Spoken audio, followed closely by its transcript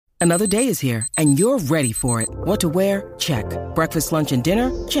Another day is here, and you're ready for it. What to wear? Check. Breakfast, lunch, and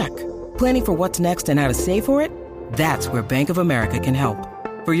dinner? Check. Planning for what's next and how to save for it? That's where Bank of America can help.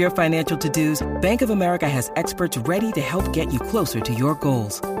 For your financial to-dos, Bank of America has experts ready to help get you closer to your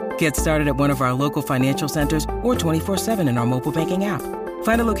goals. Get started at one of our local financial centers or 24/7 in our mobile banking app.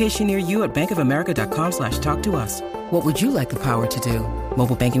 Find a location near you at bankofamerica.com/talktous. What would you like the power to do?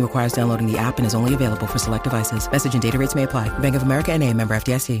 Mobile banking requires downloading the app and is only available for select devices. Message and data rates may apply. Bank of America N.A., member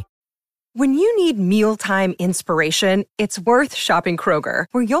FDIC. When you need mealtime inspiration, it's worth shopping Kroger,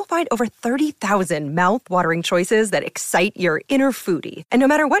 where you'll find over 30,000 mouth-watering choices that excite your inner foodie. And no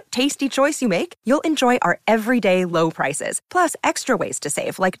matter what tasty choice you make, you'll enjoy our everyday low prices, plus extra ways to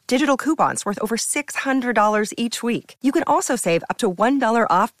save, like digital coupons worth over $600 each week. You can also save up to $1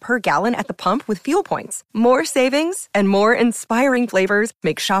 off per gallon at the pump with fuel points. More savings and more inspiring flavors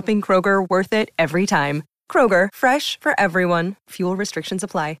make shopping Kroger worth it every time. Kroger, fresh for everyone. Fuel restrictions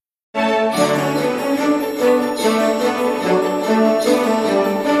apply.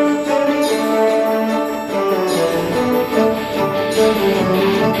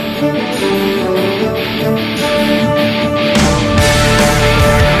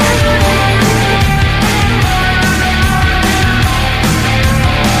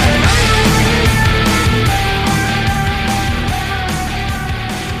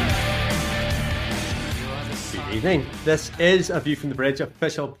 Evening. This is A View from the Bridge,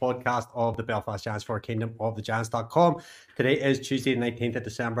 official podcast of the Belfast Giants for kingdomofthegiants.com. Today is Tuesday, 19th of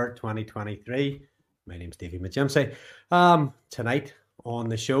December, 2023. My name's Davey McJimsey. Tonight on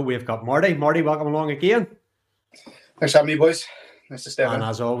the show, we've got Marty. Marty, welcome along again. Thanks for having me, boys. Nice to stay on.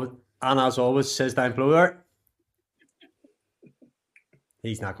 And as always, says down below.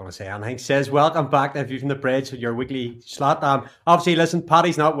 He's not going to say anything. Says, welcome back to A View from the Bridge, your weekly slot. Obviously, listen,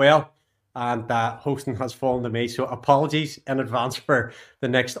 Paddy's not well. And hosting has fallen to me, so apologies in advance for the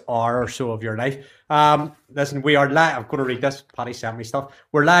next hour or so of your life. Listen, we are live. I'm going to read this. Paddy sent me stuff.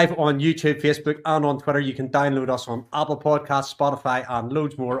 We're live on YouTube, Facebook, and on Twitter. You can download us on Apple Podcasts, Spotify, and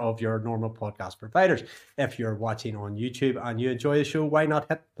loads more of your normal podcast providers. If you're watching on YouTube and you enjoy the show, why not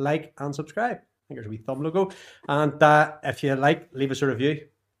hit like and subscribe? I think there's a wee thumb logo. And if you like, leave us a review.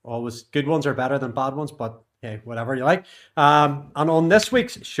 Always good ones are better than bad ones, but okay, whatever you like. And on this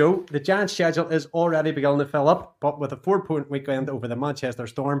week's show, the Giants' schedule is already beginning to fill up, but with a 4-point weekend over the Manchester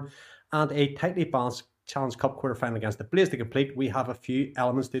Storm and a tightly balanced Challenge Cup quarter-final against the Blaze to complete, we have a few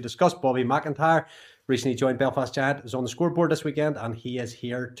elements to discuss. Bobby McIntyre, recently joined Belfast Giant, is on the scoreboard this weekend, and he is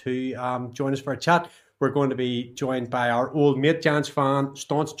here to join us for a chat. We're going to be joined by our old mate, Giants fan,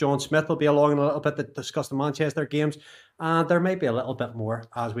 staunch John Smith will be along in a little bit to discuss the Manchester games. And there may be a little bit more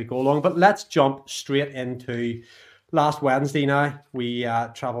as we go along. But let's jump straight into last Wednesday now. We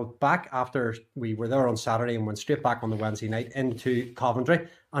travelled back after we were there on Saturday and went straight back on the Wednesday night into Coventry.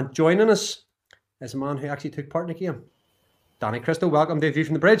 And joining us is a man who actually took part in the game. Danny Christo, welcome to A View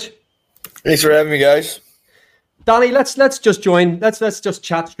from the Bridge. Thanks for having me, guys. Danny, let's just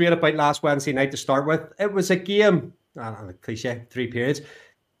chat straight about last Wednesday night to start with. It was a game, a cliche, 3 periods.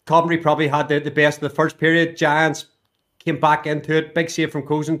 Coventry probably had the best of the first period. Giants came back into it. Big save from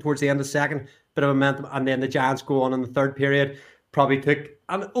Cozen towards the end of the second. Bit of momentum. And then the Giants go on in the third period. Probably took,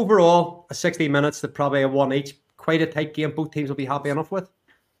 and overall, a 60 minutes that probably a 1 each. Quite a tight game. Both teams will be happy enough with.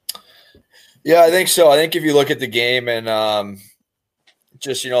 Yeah, I think so. I think if you look at the game and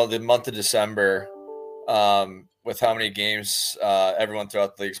just, the month of December, with how many games everyone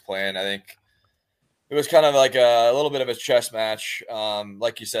throughout the league's playing, I think it was kind of like a little bit of a chess match.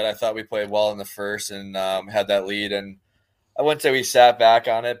 Like you said, I thought we played well in the first and had that lead. And I wouldn't say we sat back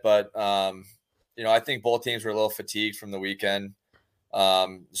on it, but, I think both teams were a little fatigued from the weekend.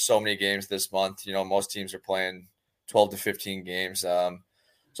 So many games this month. Most teams are playing 12 to 15 games.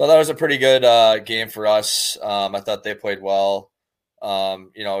 So that was a pretty good game for us. I thought they played well.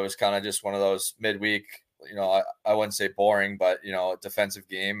 It was kind of just one of those midweek, I wouldn't say boring, but, a defensive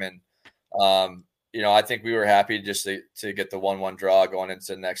game. And, I think we were happy just to get the 1-1 draw going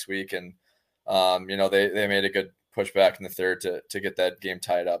into next week. And, they made a good pushback in the third to get that game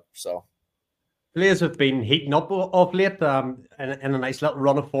tied up. So Blaze have been heating up of late in a nice little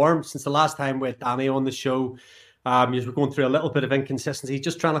run of form since the last time with Danny on the show. You're going through a little bit of inconsistency,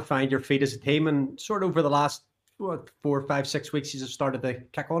 just trying to find your feet as a team, and sort of over the last 4, 5, 6 weeks, you've started to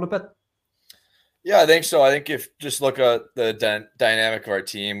kick on a bit. Yeah, I think so. I think if just look at the dynamic of our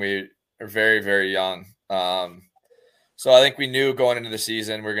team, we are very, very young. So I think we knew going into the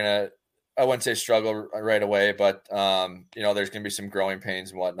season we're going to, I wouldn't say struggle right away, but, there's going to be some growing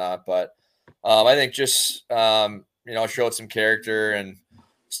pains and whatnot. But I think just, showed some character and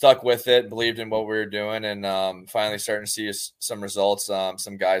stuck with it, believed in what we were doing, and finally starting to see some results.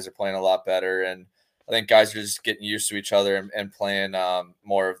 Some guys are playing a lot better, and I think guys are just getting used to each other and playing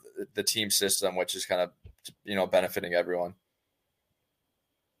more of the team system, which is kind of, benefiting everyone.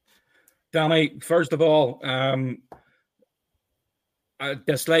 Danny, first of all, I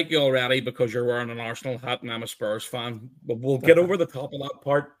dislike you already because you're wearing an Arsenal hat and I'm a Spurs fan, but we'll get over the top of that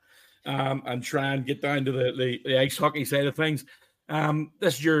part and try and get down to the ice hockey side of things.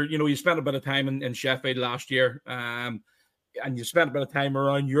 This year, you spent a bit of time in Sheffield last year, and you spent a bit of time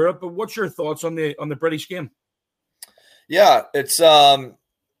around Europe. But what's your thoughts on the British game? Yeah, it's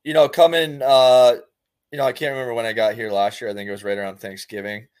coming. I can't remember when I got here last year. I think it was right around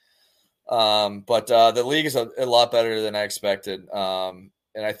Thanksgiving. But the league is a lot better than I expected. And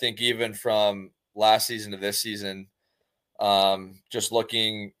I think even from last season to this season, just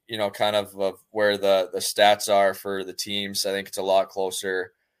looking, kind of where the stats are for the teams, I think it's a lot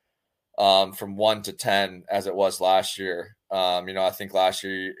closer from 1 to 10 as it was last year. I think last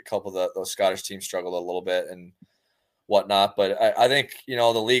year a couple of those Scottish teams struggled a little bit and whatnot, but I think,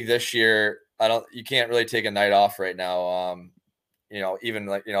 the league this year, you can't really take a night off right now. Even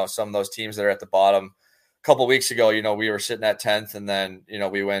like, some of those teams that are at the bottom a couple of weeks ago, we were sitting at 10th, and then,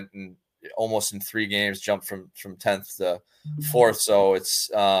 we went and almost in 3 games jumped from 10th to 4th. So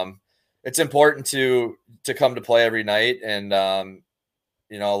it's important to come to play every night. And,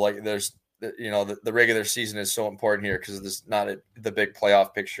 there's, the regular season is so important here because there's not the big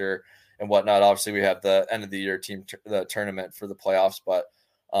playoff picture and whatnot. Obviously we have the end of the year the tournament for the playoffs, but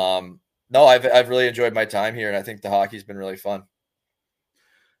no, I've really enjoyed my time here. And I think the hockey's been really fun.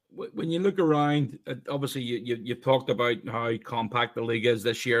 When you look around, obviously you talked about how compact the league is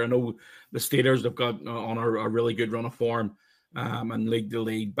this year. I know the Steelers have got on a really good run of form and lead the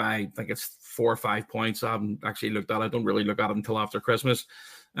league by, I think it's 4 or 5 points. I haven't actually looked at it. I don't really look at it until after Christmas.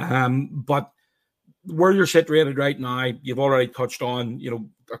 But where you're situated right now, you've already touched on,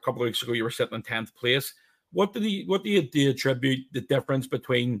 a couple of weeks ago you were sitting in 10th place. What do you attribute the difference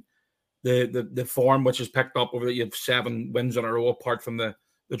between the form, which is picked up over that you have 7 wins in a row apart from the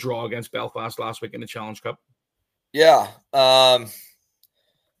draw against Belfast last week in the Challenge Cup? Yeah.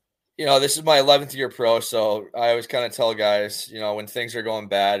 This is my 11th year pro, so I always kind of tell guys, when things are going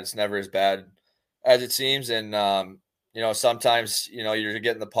bad, it's never as bad as it seems. And, sometimes, you're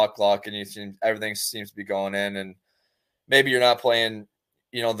getting the puck luck and everything seems to be going in, and maybe you're not playing,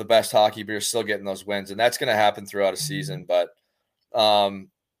 the best hockey, but you're still getting those wins. And that's going to happen throughout a season. But,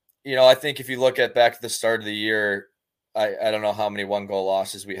 I think if you look back at the start of the year, I don't know how many 1-goal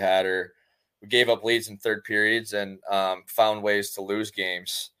losses we had, or we gave up leads in third periods and found ways to lose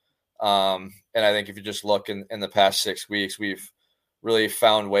games. And I think if you just look in the past 6 weeks, we've really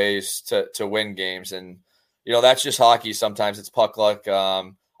found ways to win games. And, that's just hockey. Sometimes it's puck luck.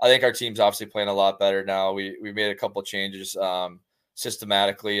 I think our team's obviously playing a lot better now. We made a couple of changes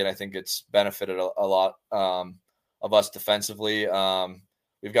systematically, and I think it's benefited a lot of us defensively.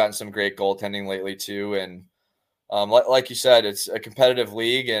 We've gotten some great goaltending lately too. And like you said, it's a competitive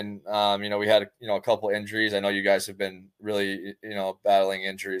league, and we had a couple injuries. I know you guys have been really battling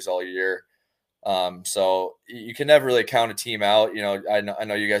injuries all year, so you can never really count a team out. I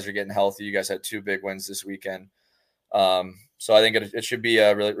know you guys are getting healthy. You guys had 2 big wins this weekend, so I think it should be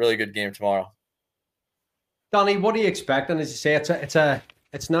a really, really good game tomorrow. Danny, what are you expecting? As you say,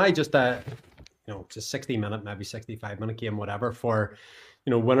 it's now just a 60-minute, maybe 65-minute game, whatever, for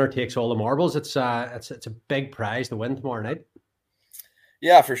winner takes all the marbles. It's a big prize to win tomorrow night.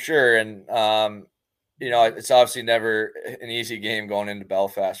 Yeah, for sure. And it's obviously never an easy game going into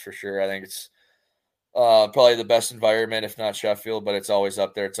Belfast, for sure. I think it's probably the best environment, if not Sheffield, but it's always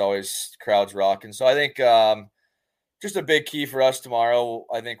up there. It's always crowds rocking. So I think just a big key for us tomorrow,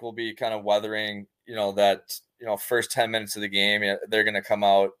 I think, will be kind of weathering that first 10 minutes of the game. They're going to come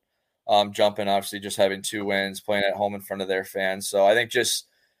out jumping, obviously just having 2 wins, playing at home in front of their fans. So I think just,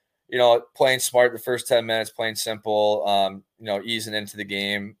 playing smart the first 10 minutes, playing simple, easing into the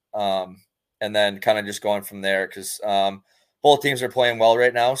game, and then kind of just going from there, because both teams are playing well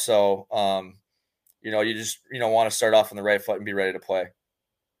right now. So, you just, want to start off on the right foot and be ready to play.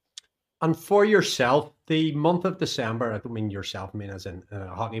 And for yourself, the month of December, I don't mean yourself, I mean as in a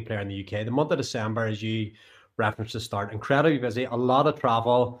hockey player in the UK, the month of December, as you referenced to start, incredibly busy, a lot of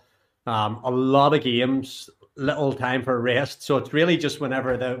travel, a lot of games, little time for rest. So it's really just when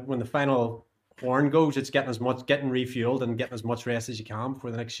the final horn goes, it's getting refueled and getting as much rest as you can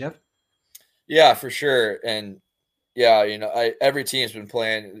before the next shift. Yeah, for sure. And yeah, every team's been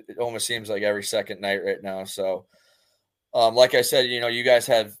playing, it almost seems like every second night right now. So like I said, you guys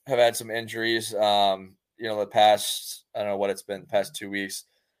have had some injuries, the past, I don't know what it's been, the past 2 weeks.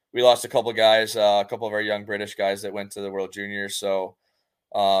 we lost a couple guys, a couple of our young British guys that went to the World Juniors. So,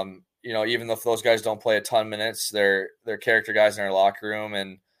 even if those guys don't play a ton of minutes, they're character guys in our locker room,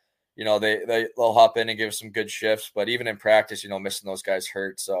 and they'll hop in and give us some good shifts. But even in practice, missing those guys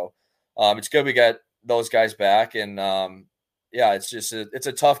hurt. So it's good we got those guys back, and it's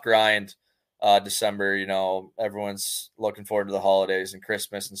a tough grind. December, everyone's looking forward to the holidays and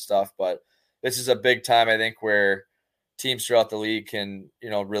Christmas and stuff, but this is a big time, I think, where teams throughout the league can,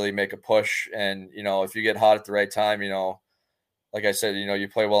 really make a push. And, if you get hot at the right time, like I said, you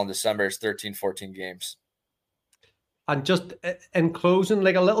play well in December, it's 13, 14 games. And just in closing,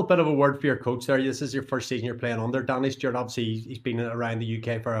 like a little bit of a word for your coach there. This is your first season you're playing under Danny Stewart. Obviously, he's been around the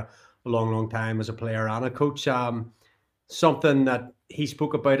UK for a long, long time as a player and a coach. Something that he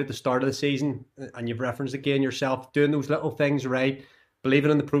spoke about at the start of the season, and you've referenced again yourself, doing those little things right,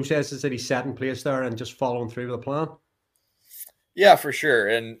 believing in the processes that he set in place there, and just following through with the plan. Yeah, for sure.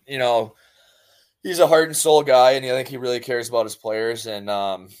 And, he's a heart and soul guy, and I think he really cares about his players. And,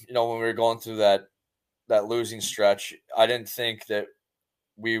 when we were going through that losing stretch, I didn't think that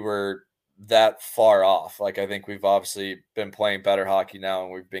we were that far off. Like, I think we've obviously been playing better hockey now,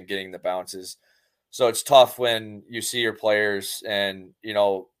 and we've been getting the bounces. So it's tough when you see your players, and,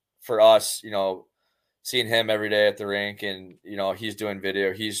 for us, seeing him every day at the rink, and, he's doing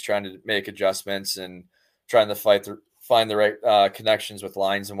video, he's trying to make adjustments and trying to find the right connections with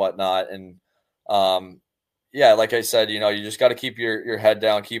lines and whatnot. And like I said, you just got to keep your head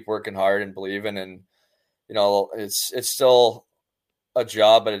down, keep working hard and believing. And, it's still a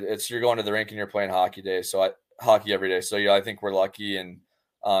job, but you're going to the rink and you're playing hockey every day. So, I think we're lucky, and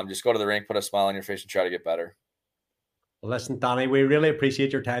just go to the rink, put a smile on your face, and try to get better. Well, listen, Danny, we really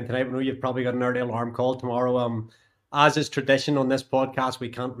appreciate your time tonight. We know you've probably got an early alarm call tomorrow. As is tradition on this podcast, we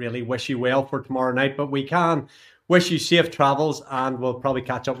can't really wish you well for tomorrow night, but we can wish you safe travels, and we'll probably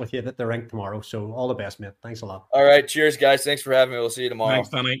catch up with you at the rink tomorrow. So all the best, mate. Thanks a lot. All right. Cheers, guys. Thanks for having me. We'll see you tomorrow. Thanks,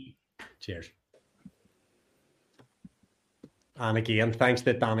 Danny. Cheers. And again, thanks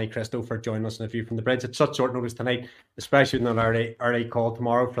to Danny Christo for joining us in A View from the Bridge. It's such short notice tonight, especially with an early call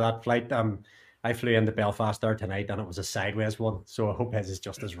tomorrow for that flight. I flew into Belfast there tonight, and it was a sideways one, so I hope his is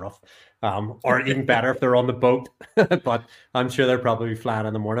just as rough, or even better if they're on the boat. But I'm sure they'll probably be flying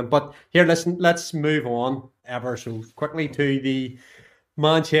in the morning. But here, listen, let's move on ever so quickly to the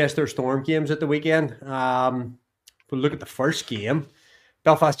Manchester Storm games at the weekend. We'll look at the first game.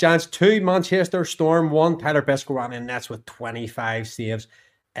 Belfast Giants 2, Manchester Storm 1. Tyler Biscoe ran in nets with 25 saves.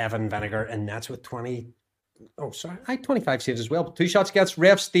 Evan Vinegar in nets with 25 saves as well. 2 shots against.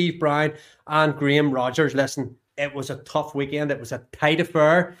 Ref Steve Brown and Graham Rogers. Listen, it was a tough weekend. It was a tight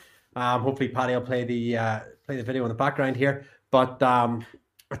affair. Hopefully Paddy will play the video in the background here. But a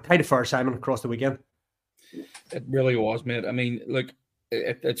tight affair, Simon, across the weekend. It really was, mate. I mean, look,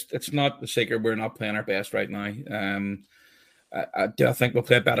 it's not the secret we're not playing our best right now. I think we'll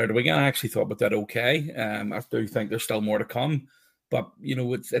play better the weekend. I actually thought we did okay. I do think there's still more to come. But,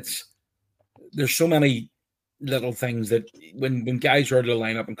 it's there's so many little things that when guys are out of the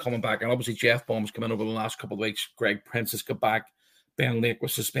lineup and coming back, and obviously Jeff Baum's come in over the last couple of weeks. Greg Prince has got back. Ben Lake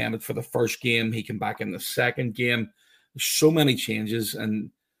was suspended for the first game. He came back in the second game. There's so many changes, and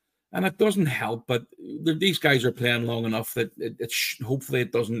it doesn't help. But these guys are playing long enough that hopefully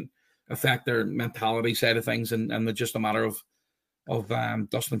it doesn't affect their mentality side of things, and it's just a matter of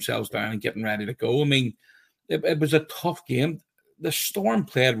dusting themselves down and getting ready to go. I mean, it was a tough game. The Storm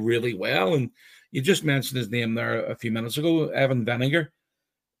played really well, and you just mentioned his name there a few minutes ago, Evan Vinegar.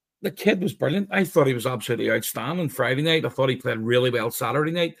 The kid was brilliant. I thought he was absolutely outstanding Friday night. I thought he played really well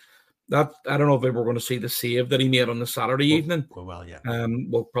Saturday night. I don't know if we're going to see the save that he made on the Saturday evening. Well, yeah.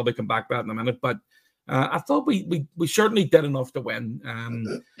 We'll probably come back to that in a minute, but I thought we certainly did enough to win.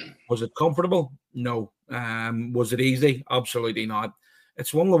 Was it comfortable? No. Was it easy? Absolutely not.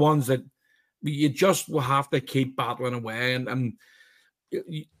 It's one of the ones that you just will have to keep battling away. And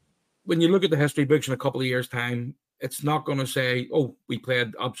when you look at the history books in a couple of years' time, it's not going to say, oh, we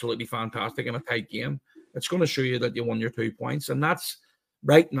played absolutely fantastic in a tight game. It's going to show you that you won your 2 points. And that's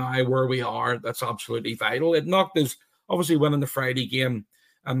right now where we are. That's absolutely vital. It knocked us, obviously, winning the Friday game.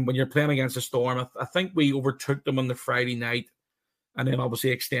 And when you're playing against a Storm, I think we overtook them on the Friday night and then obviously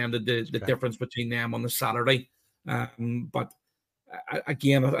extended the difference between them on the Saturday. But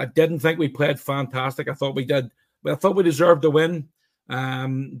again, I didn't think we played fantastic. I thought we did. I thought we deserved the win.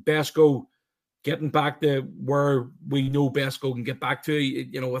 Besco getting back to where we know Besco can get back to.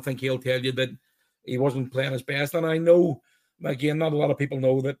 I think he'll tell you that he wasn't playing his best. And I know, again, not a lot of people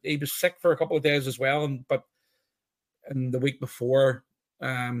know that he was sick for a couple of days as well. But in the week before,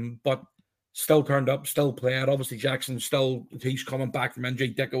 but still turned up, still played. Obviously, Jackson he's coming back from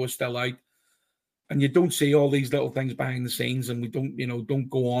injury. Dicko is still out. And you don't see all these little things behind the scenes, and we don't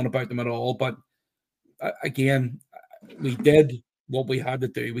go on about them at all. But again, we did what we had to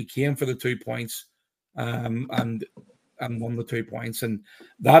do. We came for the 2 points, and won the 2 points. And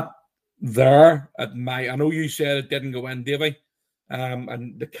that there I know you said it didn't go in, Davey,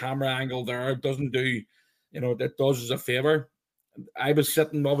 and the camera angle there doesn't do, that does us a favor. I was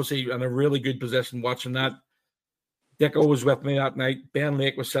sitting obviously in a really good position watching that. Dicko was with me that night. Ben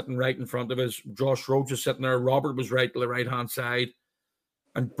Lake was sitting right in front of us. Josh Rhodes was sitting there. Robert was right to the right-hand side.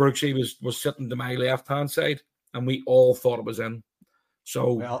 And Brooksy was sitting to my left-hand side. And we all thought it was in.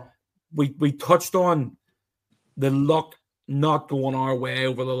 So we touched on the luck not going our way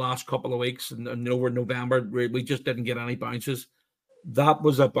over the last couple of weeks. And over November, we just didn't get any bounces. That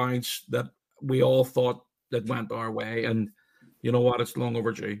was a bounce that we all thought that went our way. And you know what? It's long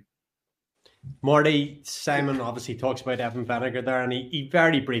overdue. Marty, Simon obviously talks about Evan Vinegar there, and he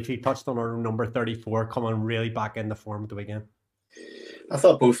very briefly touched on our number 34 coming really back in the form of the weekend. I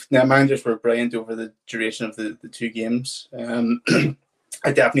thought both netminders were brilliant over the duration of the 2 games.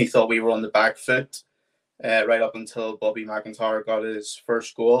 I definitely thought we were on the back foot right up until Bobby McIntyre got his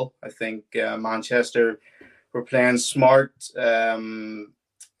first goal. I think Manchester were playing smart.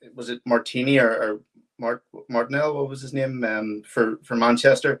 Was it Martini or Martinell? What was his name for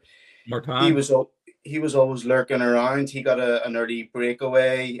Manchester? Martin. He was always lurking around. He got an early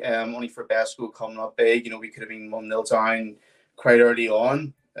breakaway, only for Besco coming up big. We could have been 1-0 down quite early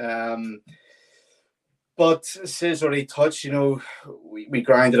on. But Sis already touched, we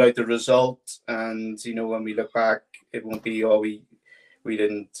grinded out the result, and when we look back, it won't be we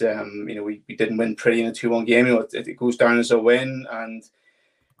didn't we didn't win pretty in a 2-1 game. It goes down as a win, and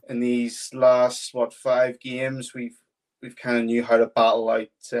in these last 5 games we've kind of knew how to battle out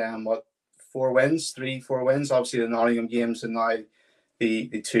 4 wins. Obviously the Nottingham games, and now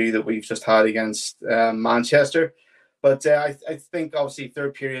the 2 that we've just had against Manchester. But I think obviously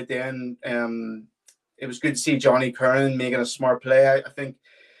third period then it was good to see Johnny Curran making a smart play. I think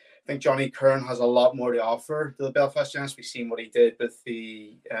Johnny Curran has a lot more to offer to the Belfast Giants. We've seen what he did with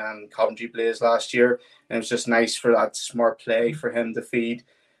the Coventry Blaze last year, and it was just nice for that smart play for him to feed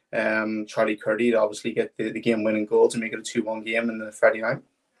Charlie Curdy to obviously get the game-winning goal to make it a 2-1 game in the Friday night.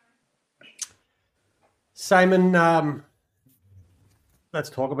 Simon, let's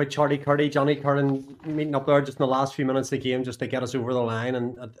talk about Johnny Curran meeting up there just in the last few minutes of the game just to get us over the line.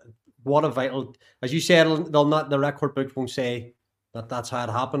 And what a vital, as you said, the record books won't say that's how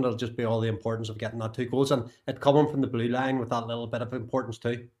it happened. It'll just be all the importance of getting that 2 goals and it coming from the blue line with that little bit of importance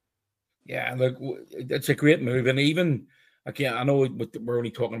too. Yeah, look, it's a great move. And even, again, I know we're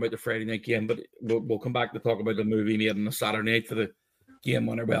only talking about the Friday night game, but we'll come back to talk about the move he made on the Saturday night for the game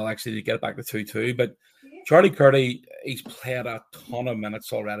winner. Well, actually, to get it back to 2-2. But Charlie Curdy, he's played a ton of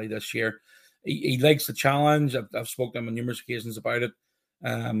minutes already this year. He likes the challenge. I've spoken to him on numerous occasions about it.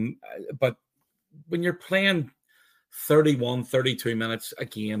 But when you're playing 31, 32 minutes a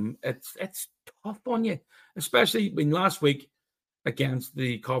game, it's tough on you, especially when last week against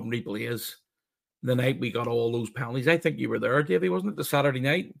the Coventry Blaze, the night we got all those penalties. I think you were there, Davey, wasn't it? The Saturday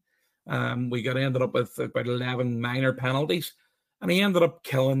night. We ended up with about 11 minor penalties, and he ended up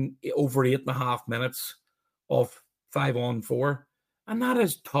killing over 8.5 minutes of 5-on-4. And that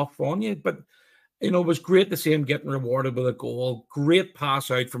is tough on you. But, it was great to see him getting rewarded with a goal. Great pass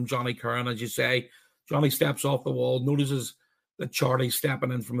out from Johnny Curran, as you say. Johnny steps off the wall, notices that Charlie's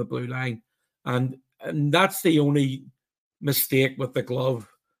stepping in from the blue line. And that's the only mistake with the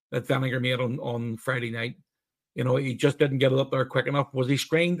glove that Vinegar made on Friday night. He just didn't get it up there quick enough. Was he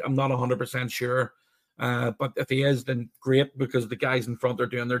screened? I'm not 100% sure. But if he is, then great, because the guys in front are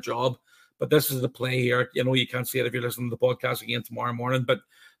doing their job. But this is the play here. You can't see it if you're listening to the podcast again tomorrow morning. But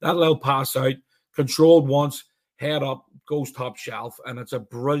that little pass out, controlled once, head up, goes top shelf, and it's a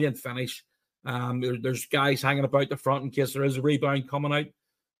brilliant finish. There's guys hanging about the front in case there is a rebound coming out.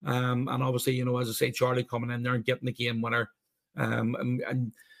 And obviously, as I say, Charlie coming in there and getting the game winner.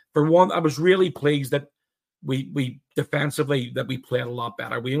 And for one, I was really pleased that we defensively, that we played a lot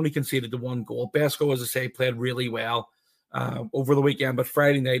better. We only conceded the 1 goal. Besco, as I say, played really well over the weekend, but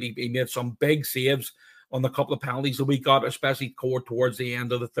Friday night he made some big saves on the couple of penalties that we got, especially towards the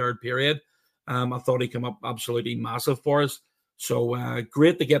end of the third period. I thought he came up absolutely massive for us. So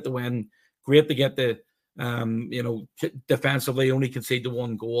great to get the win. Great to get the, defensively only concede the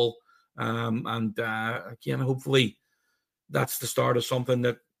 1 goal. And again, hopefully that's the start of something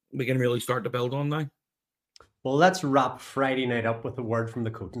that we can really start to build on now. Well, let's wrap Friday night up with a word from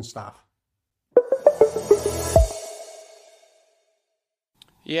the coaching staff.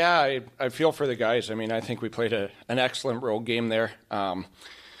 Yeah, I feel for the guys. I mean, I think we played an excellent road game there.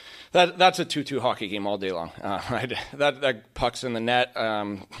 That's a 2-2 hockey game all day long. That puck's in the net.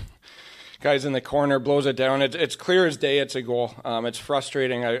 Guys in the corner blows it down. It's clear as day. It's a goal. It's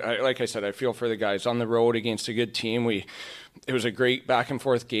frustrating. Like I said, I feel for the guys on the road against a good team. It was a great back and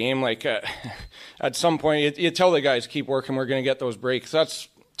forth game. Like at some point, you tell the guys keep working. We're going to get those breaks. That's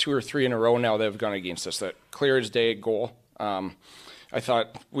 2 or 3 in a row now that have gone against us. That clear as day goal. I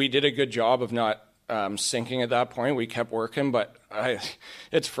thought we did a good job of not sinking at that point. We kept working, but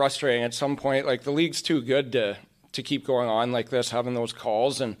it's frustrating at some point. Like the league's too good to keep going on like this, having those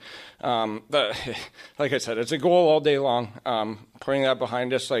calls. And like I said, it's a goal all day long. Putting that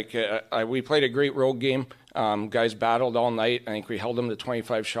behind us, we played a great road game. Guys battled all night. I think we held them to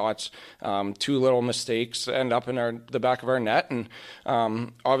 25 shots. 2 little mistakes end up in the back of our net. And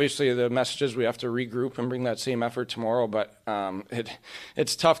obviously the message is we have to regroup and bring that same effort tomorrow. But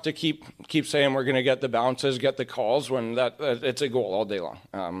it's tough to keep saying we're going to get the bounces, get the calls when it's a goal all day long.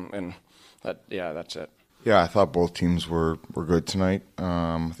 That's it. Yeah, I thought both teams were good tonight.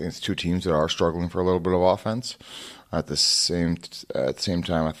 I think it's 2 teams that are struggling for a little bit of offense. At the same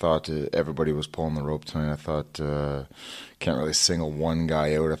time, I thought everybody was pulling the rope tonight. I thought can't really single one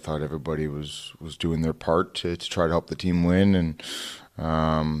guy out. I thought everybody was doing their part to try to help the team win, and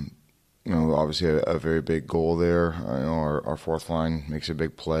obviously a very big goal there. Our fourth line makes a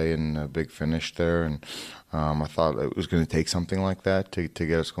big play and a big finish there, and I thought it was going to take something like that to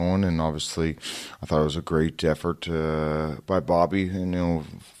get us going. And obviously, I thought it was a great effort by Bobby. And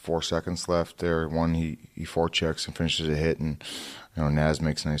 4 seconds left there. One, he forechecks and finishes a hit, and Naz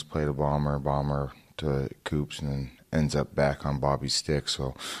makes a nice play to Bomber to Coops, and then ends up back on Bobby's stick.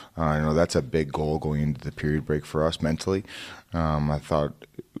 So that's a big goal going into the period break for us mentally. I thought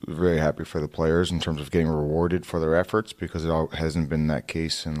very happy for the players in terms of getting rewarded for their efforts, because it hasn't been that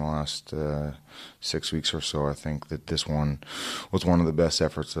case in the last 6 weeks or so. I think that this one was one of the best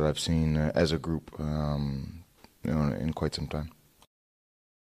efforts that I've seen as a group in quite some time.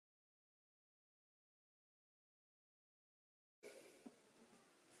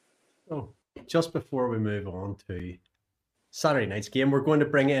 Oh, just before we move on to Saturday night's game, we're going to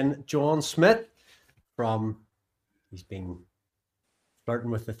bring in John Smith he's been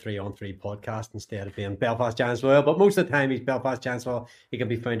flirting with the 3-on-3 podcast instead of being Belfast Giants Loyal, but most of the time he's Belfast Giants Loyal. He can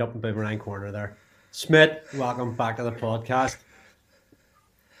be found up in Boomerang Corner there. Smith, welcome back to the podcast.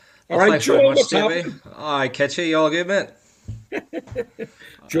 All right, thanks very much, Stevie. Hi, Kitchy. You all good, mate?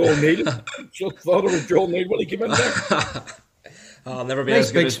 Joel Neal. Just thought it was Joel Neal when he came in there. I'll never be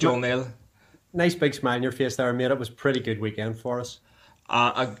as good as Joel Neal. Nice big smile on your face there, mate. It was a pretty good weekend for us.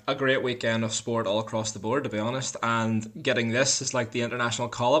 A great weekend of sport all across the board, to be honest. And getting this is like the international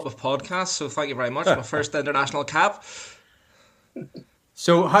call-up of podcasts. So thank you very much. My first international cap.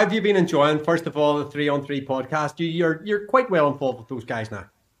 So how have you been enjoying, first of all, the 3-on-3 podcast? You're quite well involved with those guys now.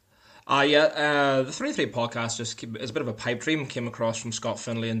 The 3-3 podcast is a bit of a pipe dream. Came across from Scott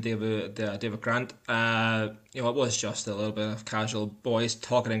Finlay and David Grant. It was just a little bit of casual boys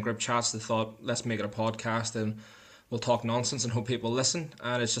talking in group chats. They thought, let's make it a podcast and we'll talk nonsense and hope people listen.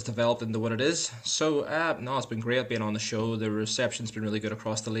 And it's just developed into what it is. So, it's been great being on the show. The reception's been really good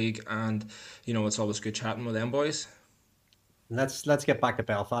across the league, and it's always good chatting with them boys. Let's get back to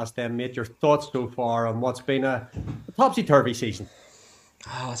Belfast then, mate. Your thoughts so far on what's been a topsy-turvy season?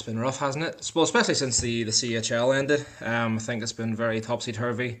 Oh, it's been rough, hasn't it? Well, especially since the CHL ended. I think it's been very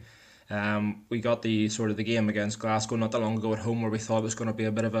topsy-turvy. We got the game against Glasgow not that long ago at home, where we thought it was going to be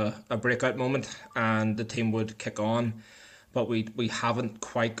a bit of a breakout moment and the team would kick on, but we haven't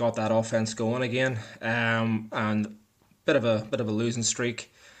quite got that offense going again. And bit of a losing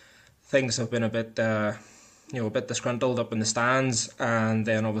streak. Things have been a bit disgruntled up in the stands, and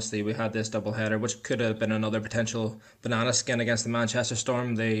then obviously we had this doubleheader, which could have been another potential banana skin against the Manchester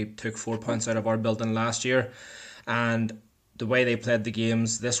Storm. They took 4 points out of our building last year, and the way they played the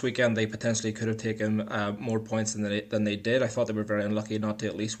games this weekend, they potentially could have taken more points than they did. I thought they were very unlucky not to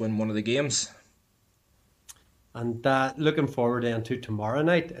at least win one of the games. And looking forward then to tomorrow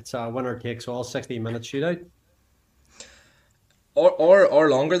night, it's a winner takes all 60-minute shootout. Or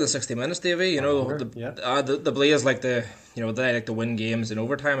longer than 60 minutes, Davey. The Blaze like they like to win games in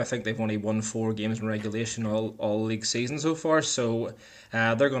overtime. I think they've only won 4 games in regulation all league season so far. So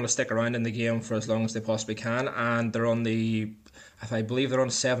they're going to stick around in the game for as long as they possibly can. And they're on I believe they're on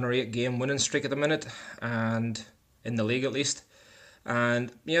a 7 or 8 game winning streak at the minute, and in the league at least.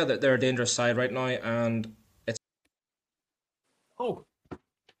 And they're a dangerous side right now. And it's don't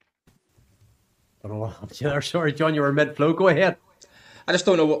know what happened there. Sorry, John, you were mid-flow. Go ahead. I just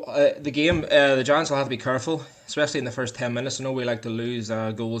don't know the game. The Giants will have to be careful, especially in the first 10 minutes. I know we like to lose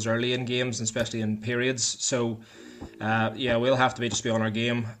goals early in games, and especially in periods. So, we'll have to just be on our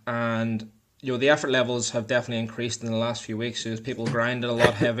game. And the effort levels have definitely increased in the last few weeks. There's people grinding a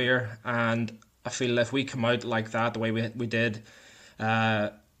lot heavier, and I feel if we come out like that, the way we did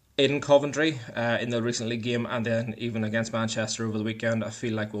in Coventry in the recent league game, and then even against Manchester over the weekend, I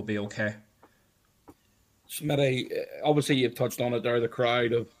feel like we'll be okay. Smitty, obviously you've touched on it there. The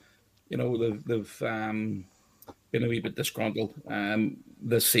crowd of, they've been a wee bit disgruntled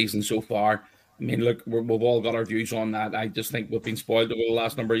this season so far. I mean, look, we've all got our views on that. I just think we've been spoiled over the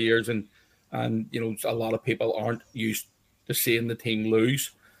last number of years, and a lot of people aren't used to seeing the team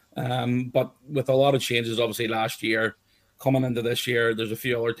lose. But with a lot of changes, obviously last year, coming into this year, there's a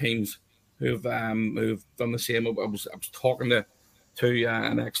few other teams who've done the same. I was talking to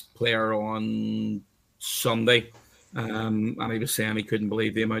an ex-player on Sunday, and he was saying he couldn't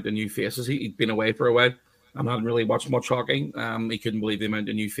believe the amount of new faces. He'd been away for a while and hadn't really watched much hockey. He couldn't believe the amount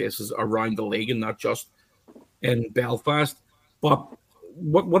of new faces around the league and not just in Belfast. But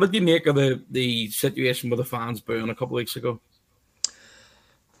what did you make of the situation with the fans booing a couple of weeks ago?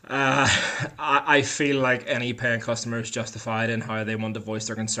 I feel like any paying customer is justified in how they want to voice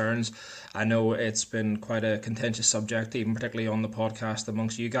their concerns. I know it's been quite a contentious subject, even particularly on the podcast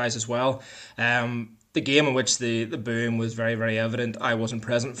amongst you guys as well. The game in which the boom was very, very evident, I wasn't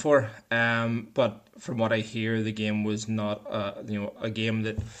present for. But from what I hear, the game was not a game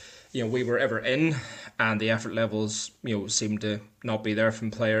that we were ever in, and the effort levels seem to not be there from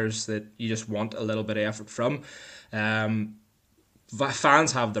players that you just want a little bit of effort from.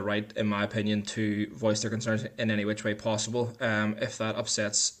 Fans have the right, in my opinion, to voice their concerns in any which way possible. If that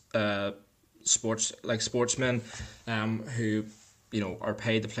upsets sportsmen who are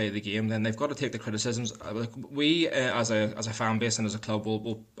paid to play the game, then they've got to take the criticisms. We, as a fan base and as a club,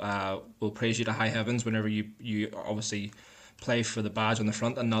 will praise you to high heavens whenever you obviously play for the badge on the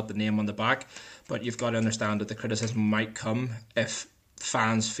front and not the name on the back. But you've got to understand that the criticism might come if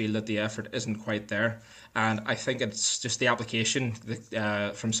fans feel that the effort isn't quite there. And I think it's just the application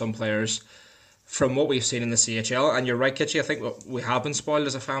from some players from what we've seen in the CHL. And you're right, Kitchie, I think we have been spoiled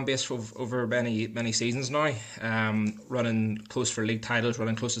as a fan base over many, many seasons now, running close for league titles,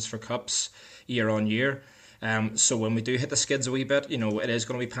 running closest for cups year on year. So when we do hit the skids a wee bit, it is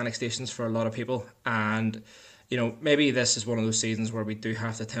going to be panic stations for a lot of people. And, maybe this is one of those seasons where we do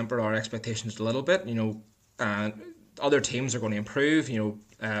have to temper our expectations a little bit, and other teams are going to improve.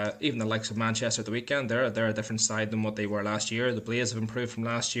 Even the likes of Manchester at the weekend, they're a different side than what they were last year. The Blaze have improved from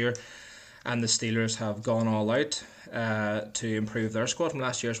last year, and the Steelers have gone all out to improve their squad from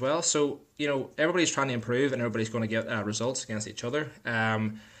last year as well. So everybody's trying to improve, and everybody's going to get results against each other.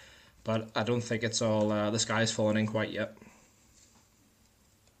 But I don't think it's all the sky's falling in quite yet.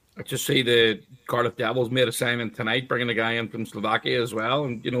 I just see the Cardiff Devils made a signing tonight, bringing a guy in from Slovakia as well.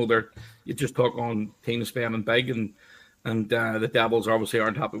 And you just talk on teams spending big, and the Devils obviously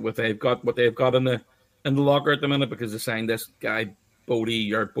aren't happy with what they've got in the locker at the minute, because they signed this guy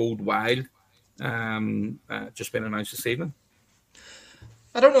Bode Wild, just been announced this evening.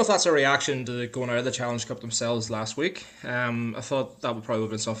 I don't know if that's a reaction to going out of the Challenge Cup themselves last week. I thought that would probably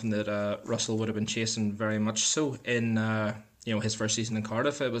have been something that Russell would have been chasing very much so in his first season in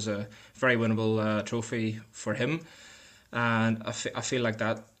Cardiff. It was a very winnable trophy for him, and I feel like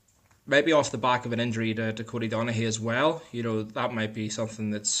that maybe off the back of an injury to Cody Donaghy as well. That might be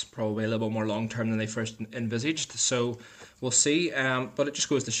something that's probably a little bit more long term than they first envisaged. So we'll see. But it just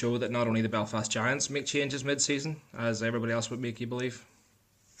goes to show that not only the Belfast Giants make changes mid-season, as everybody else would make you believe.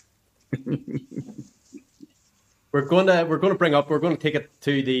 We're going to take it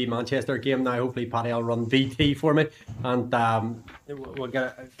to the Manchester game now. Hopefully Paddy will run VT for me, and we'll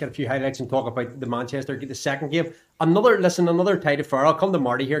get a few highlights and talk about the Manchester, the second game. Another tight affair. I'll come to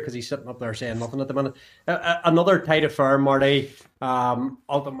Marty here because he's sitting up there saying nothing at the minute. Another tight affair, Marty.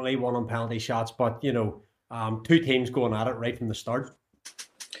 Ultimately won on penalty shots, but two teams going at it right from the start.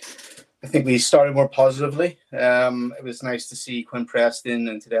 I think we started more positively. It was nice to see Quinn Preston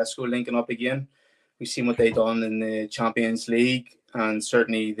and Tedesco linking up again. We've seen what they've done in the Champions League, and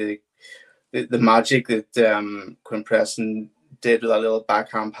certainly the magic that Quinn Preston did with that little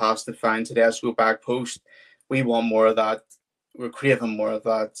backhand pass to find Tedesco back post. We want more of that. We're craving more of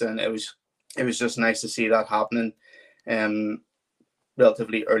that, and it was just nice to see that happening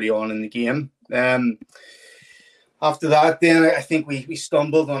relatively early on in the game. After that, then I think we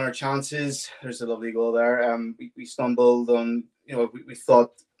stumbled on our chances. There's a lovely goal there. We stumbled on,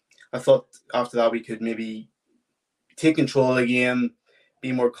 I thought after that we could maybe take control of the game,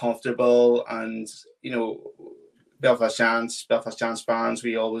 be more comfortable, and Belfast Giants fans,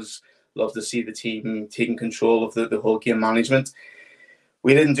 we always love to see the team taking control of the whole game management.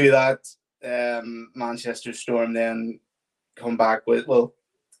 We didn't do that. Manchester Storm then come back with, well,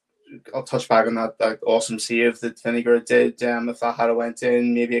 I'll touch back on that awesome save that Vinegar did. If that had went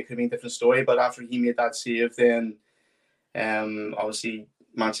in, maybe it could have been a different story. But after he made that save, then obviously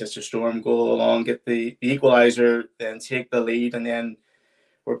Manchester Storm go along, get the equaliser, then take the lead, and then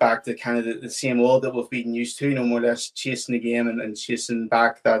we're back to kind of the same old that we've been used to, more or less chasing the game and chasing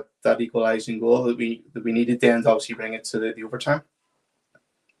back that equalising goal that we needed then to obviously bring it to the overtime.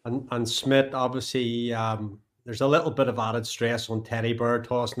 And Smith, obviously, there's a little bit of added stress on Teddy Bird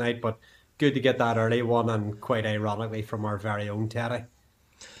last night, but good to get that early one, and quite ironically from our very own Teddy.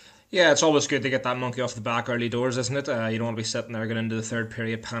 Yeah, it's always good to get that monkey off the back early doors, isn't it? You don't want to be sitting there getting into the third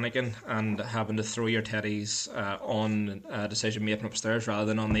period panicking and having to throw your Teddies on decision making upstairs rather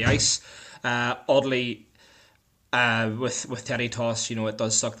than on the ice. Oddly, with Teddy toss, it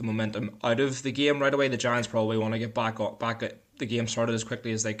does suck the momentum out of the game right away. The Giants probably want to get back at the game started as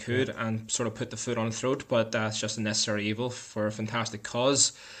quickly as they could and sort of put the foot on the throat, but that's just a necessary evil for a fantastic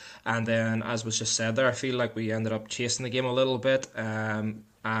cause. And then, as was just said there, I feel like we ended up chasing the game a little bit.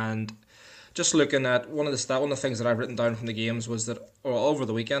 And just looking at one of the things that I've written down from the games was that over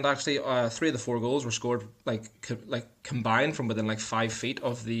the weekend, actually, 3 of the 4 goals were scored like combined from within 5 feet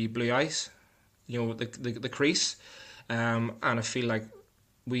of the blue ice, the crease. And I feel like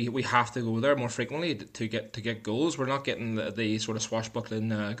we have to go there more frequently to get goals. We're not getting the sort of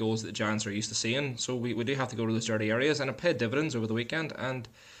swashbuckling goals that the Giants are used to seeing. So we do have to go to those dirty areas, and it paid dividends over the weekend. And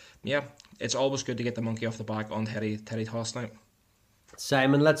yeah, it's always good to get the monkey off the back on Teddy toss night.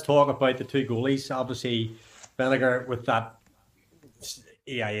 Simon, let's talk about the 2 goalies. Obviously, Vinegar with that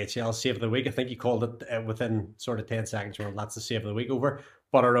EIHL save of the week. I think you called it within sort of 10 seconds. Well, that's the save of the week over.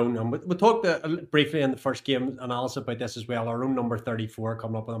 But our own number, we talked briefly in the first game analysis about this as well. Our own number 34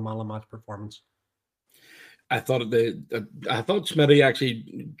 coming up with a man of the match performance. I thought Smitty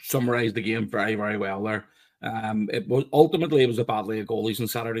actually summarised the game very, very well there. It was a battle of goalies on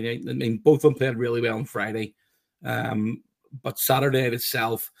Saturday night. I mean, both of them played really well on Friday. But Saturday night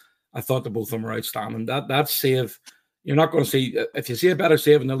itself, I thought both of them were outstanding. That save, you're not going to see, if you see a better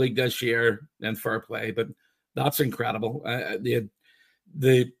save in the league this year, then fair play. But that's incredible.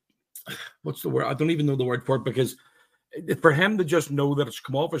 What's the word? I don't even know the word for it, because for him to just know that it's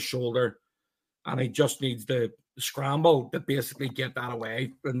come off his shoulder and he just needs the scramble to basically get that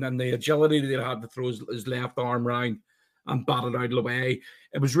away, and then the agility that he had to throw his left arm round and bat it out of the way.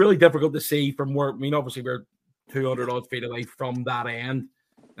 It was really difficult to see from where, obviously we're 200 odd feet away from that end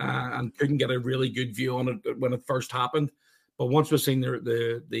and couldn't get a really good view on it when it first happened. But once we've seen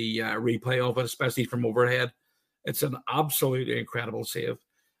the replay of it, especially from overhead, it's an absolutely incredible save.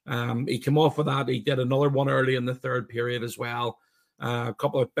 He came off of that. He did another one early in the third period as well. A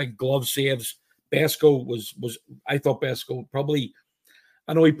couple of big glove saves. Besko was I thought Besko probably,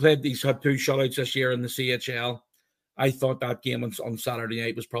 I know he's had 2 shutouts this year in the CHL. I thought that game on Saturday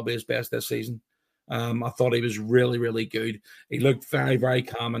night was probably his best this season. I thought he was really, really good. He looked very, very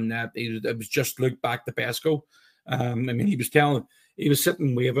calm in net. It was just look back to Besko. He was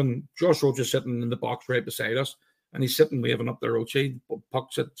sitting waving. Josh Roach is sitting in the box right beside us, and he's sitting waving up the Roachy.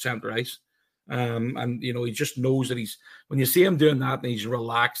 Puck's at centre ice. And he just knows that when you see him doing that, and he's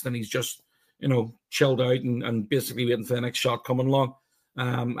relaxed and he's just, chilled out and basically waiting for the next shot coming along,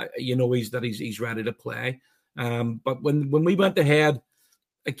 he's ready to play. But when we went ahead,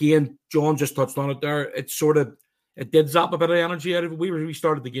 again, John just touched on it there. It did zap a bit of energy out of it. We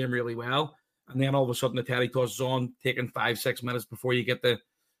started the game really well, and then all of a sudden the Teddy toss is on, taking 5-6 minutes before you get the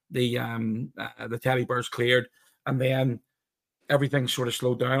Teddy burst cleared, and then everything sort of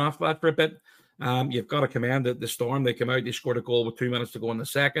slowed down after that for a bit. You've got to commend the Storm. They came out, they scored a goal with 2 minutes to go in the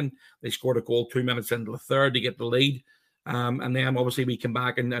second. They scored a goal 2 minutes into the third to get the lead, and then obviously we come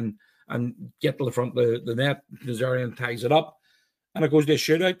back and get to the front of the net. Nazarian ties it up, and it goes to a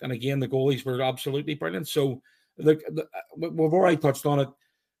shootout. And again, the goalies were absolutely brilliant. So we've already touched on it.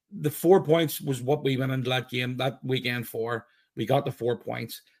 The 4 points was what we went into that game that weekend for. We got the 4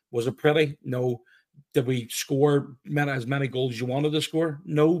 points. Was it pretty? No. Did we score as many goals as you wanted to score?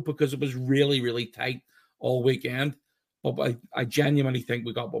 No, because it was really, really tight all weekend. But I genuinely think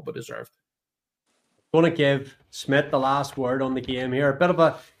we got what we deserved. I'm going to give Smith the last word on the game here. A bit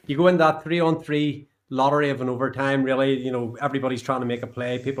of you go in that 3-on-3 lottery of an overtime, really. Everybody's trying to make a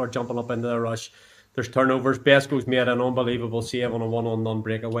play. People are jumping up into the rush. There's turnovers. Besko's made an unbelievable save on a 1-on-1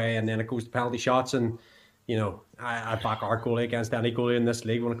 breakaway, and then it goes to penalty shots. And, I back our goalie against any goalie in this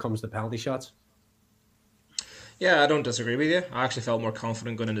league when it comes to penalty shots. Yeah, I don't disagree with you. I actually felt more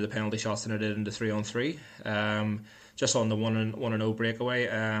confident going into the penalty shots than I did in the 3-on-3. Just on the 1-0 breakaway.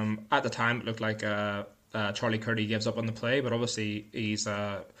 At the time, it looked like Charlie Curdy gives up on the play, but obviously he's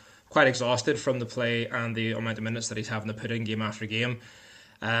quite exhausted from the play and the amount of minutes that he's having to put in game after game.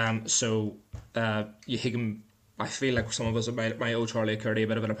 He can. I feel like some of us might owe Charlie Curdy a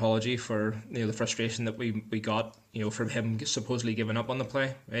bit of an apology for the frustration that we got from him supposedly giving up on the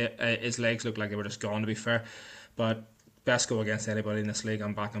play. His legs looked like they were just gone, to be fair. But best go against anybody in this league.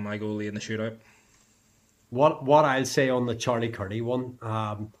 I'm back on my goalie in the shootout. What I'll say on the Charlie Curdy one,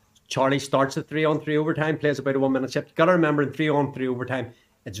 Charlie starts at 3-on-3 overtime, plays about a 1 minute shift. You've got to remember in 3-on-3 overtime,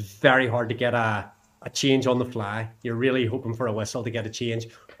 it's very hard to get a change on the fly. You're really hoping for a whistle to get a change,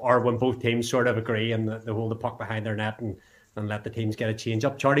 or when both teams sort of agree and they hold the puck behind their net and let the teams get a change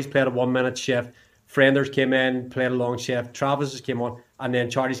up. Charlie's played a 1 minute shift. Frenders came in, played a long shift. Travis came on, and then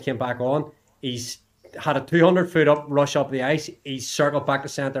Charlie's came back on. He's had a 200-foot up rush up the ice. He's circled back to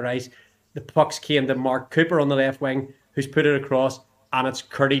centre ice. The pucks came to Mark Cooper on the left wing, who's put it across, and it's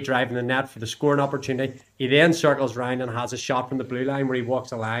Curdy driving the net for the scoring opportunity. He then circles round and has a shot from the blue line where he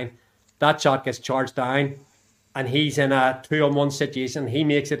walks the line. That shot gets charged down, and he's in a 2-on-1 situation. He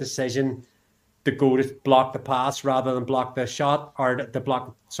makes a decision to go to block the pass rather than block the shot, or the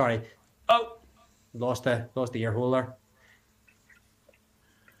block. Sorry, lost the ear hole there.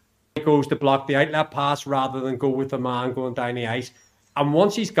 He goes to block the outlet pass rather than go with the man going down the ice. And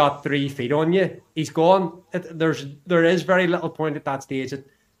once he's got 3 feet on you, he's gone. There is very little point at that stage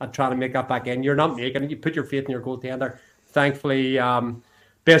at trying to make that back in. You're not making it. You put your faith in your goaltender. Thankfully,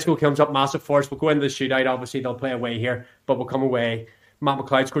 Besco comes up massive force. We'll go into the shootout. Obviously, they'll play away here, but we'll come away. Matt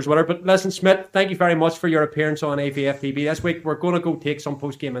McLeod scores winner. But listen, Smith, thank you very much for your appearance on AVF TV this week. We're going to go take some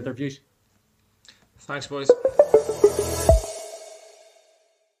post-game interviews. Thanks, boys.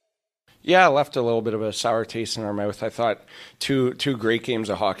 Yeah, left a little bit of a sour taste in our mouth. I thought two great games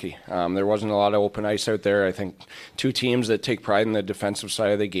of hockey. There wasn't a lot of open ice out there. I think two teams that take pride in the defensive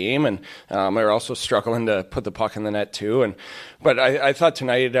side of the game, and are also struggling to put the puck in the net too. But I thought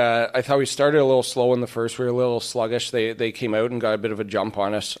tonight, I thought we started a little slow in the first. We were a little sluggish. They came out and got a bit of a jump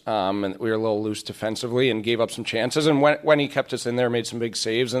on us, and we were a little loose defensively and gave up some chances. And when he kept us in there, made some big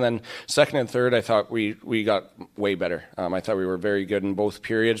saves. And then second and third, I thought we got way better. I thought we were very good in both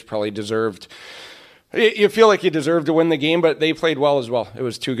periods. Probably deserved. You feel like you deserved to win the game, but they played well as well. It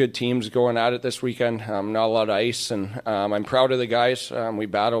was two good teams going at it this weekend. Not a lot of ice, and I'm proud of the guys. We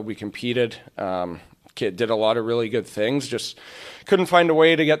battled, we competed. Did a lot of really good things, just couldn't find a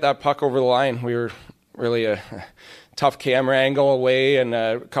way to get that puck over the line. We were really a tough camera angle away and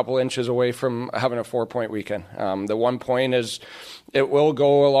a couple inches away from having a 4-point weekend. The 1 point it will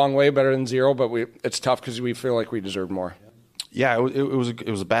go a long way better than 0, but it's tough because we feel like we deserved more. Yeah, it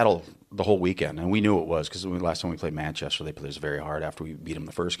was a battle the whole weekend, and we knew it was because last time we played Manchester, they played us very hard after we beat them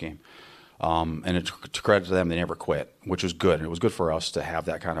the first game. And to credit to them, they never quit, which was good. And it was good for us to have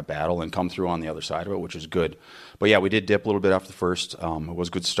that kind of battle and come through on the other side of it, which is good. But yeah, we did dip a little bit after the first. It was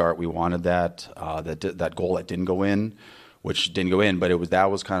a good start. We wanted that goal that didn't go in, which didn't go in, but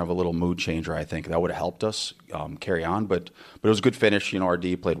that was kind of a little mood changer. I think that would have helped us carry on. But it was a good finish. Our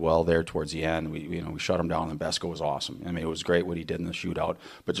D played well there towards the end. We shut him down, and Besco was awesome. I mean, it was great what he did in the shootout.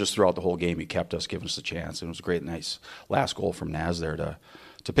 But just throughout the whole game, he kept us, giving us a chance. And it was a great, nice last goal from Naz there to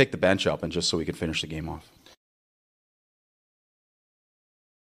pick the bench up and just so we could finish the game off.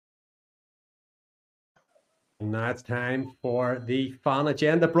 Now it's time for the fan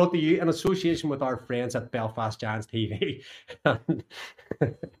agenda, brought to you in association with our friends at Belfast Giants TV.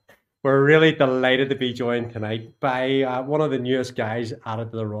 We're really delighted to be joined tonight by one of the newest guys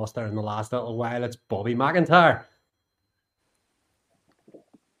added to the roster in the last little while. It's Bobby McIntyre.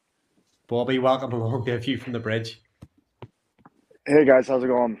 Bobby, welcome along to A View from the Bridge. Hey guys, how's it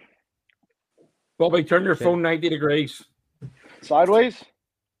going? Bobby, turn your phone 90 degrees. Sideways?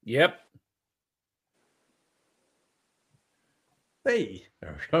 Yep. Hey,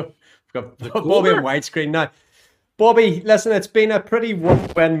 there we go. We've got Bobby on widescreen now. Bobby, listen, it's been a pretty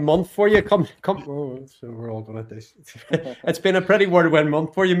whirlwind month for you. We're all going to do this. It's been a pretty whirlwind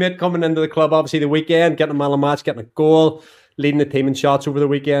month for you, mate, coming into the club. Obviously, the weekend, getting a man of the match, getting a goal, leading the team in shots over the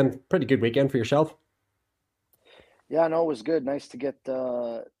weekend. Pretty good weekend for yourself. Yeah, no, it was good. Nice to get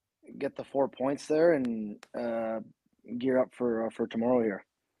the 4 points there and gear up for tomorrow here.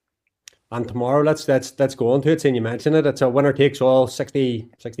 And tomorrow, let's go on to it. Seeing you mention it, it's a winner takes all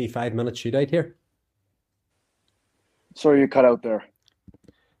 65 minute shootout here. Sorry, you cut out there.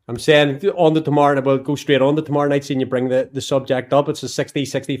 I'm saying on to tomorrow, we'll go straight on to tomorrow night, seeing you bring the subject up. It's a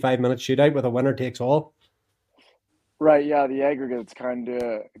 65 minute shootout with a winner takes all. Right, yeah, the aggregate's kind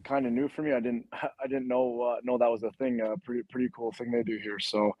of new for me. I didn't know that was a thing. Pretty cool thing they do here.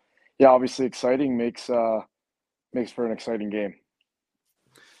 So, yeah, obviously exciting makes for an exciting game.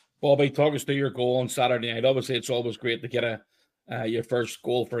 Bobby, talk us through your goal on Saturday night. Obviously, it's always great to get your first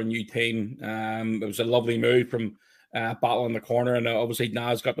goal for a new team. It was a lovely move from battle in the corner, and obviously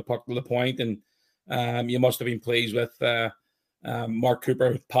Naz got the puck to the point, and you must have been pleased with Mark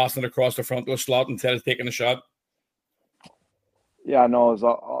Cooper passing it across the front of the slot instead of taking a shot. Yeah, no, it was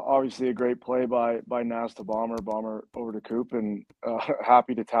obviously a great play by Nas to Bomber over to Coop, and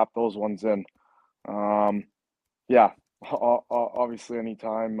happy to tap those ones in. Yeah, obviously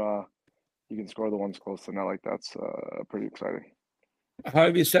anytime you can score the ones close to net like that's pretty exciting.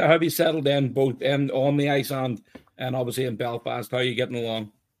 How have you settled in both on the ice and obviously in Belfast? How are you getting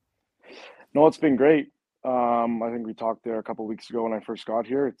along? No, it's been great. I think we talked there a couple of weeks ago when I first got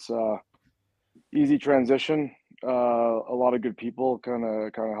here. It's easy transition. A lot of good people kind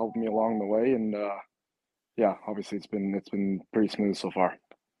of helped me along the way, and yeah, obviously it's been pretty smooth so far.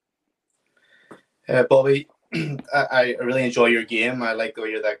 Bobby, I really enjoy your game. I like the way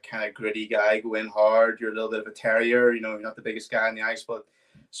you're that kind of gritty guy, go in hard. You're a little bit of a terrier. You know, you're not the biggest guy on the ice, but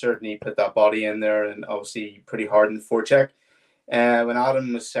certainly put that body in there, and obviously pretty hard in the forecheck. When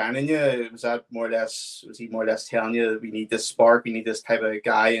Adam was signing you, was he more or less telling you that we need this spark, we need this type of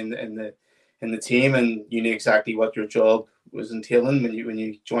guy in the team, and you knew exactly what your job was entailing when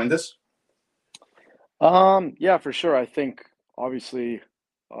you joined us? Yeah, for sure. I think obviously,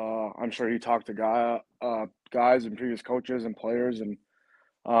 I'm sure he talked to guys and previous coaches and players, and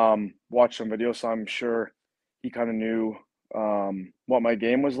watched some videos. So I'm sure he kind of knew what my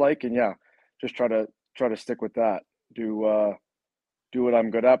game was like, and yeah, just try to stick with that. Do what I'm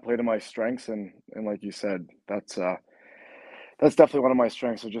good at, play to my strengths, and like you said, that's definitely one of my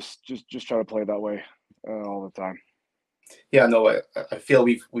strengths. So just try to play that way all the time. Yeah, no, I feel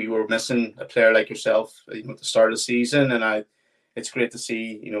we were missing a player like yourself, at the start of the season, and it's great to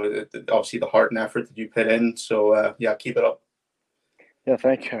see, obviously the heart and effort that you put in. So yeah, keep it up. Yeah,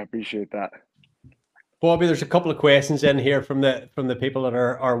 thank you. I appreciate that. Bobby, there's a couple of questions in here from the people that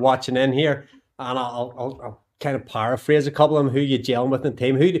are watching in here, and I'll kind of paraphrase a couple of them. Who you gelling with in the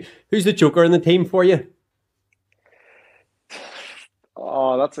team? Who's the joker in the team for you?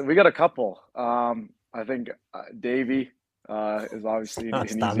 Oh, we got a couple. I think Davey is obviously an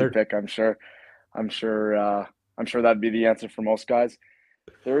easy pick. I'm sure that'd be the answer for most guys.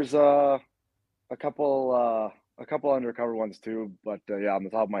 There's a couple undercover ones too, but yeah, on the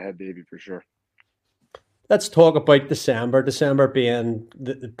top of my head, Davey for sure. Let's talk about December. December being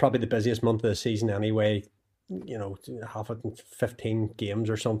probably the busiest month of the season anyway. Half of 15 games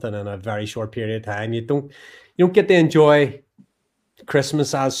or something in a very short period of time. You don't get to enjoy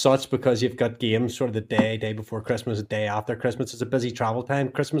Christmas as such because you've got games sort of the day before Christmas, the day after Christmas. It's a busy travel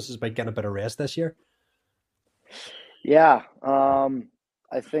time. Christmas is about getting a bit of rest this year. Yeah,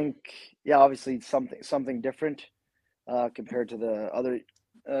 I think obviously something different compared to the other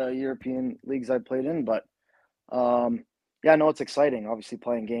European leagues I played in, but yeah, no, it's exciting. Obviously,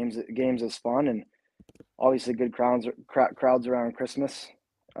 playing games is fun, and obviously good crowds around Christmas.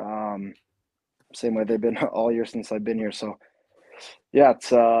 Same way they've been all year since I've been here. So yeah, it's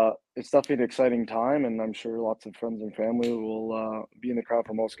definitely an exciting time, and I'm sure lots of friends and family will be in the crowd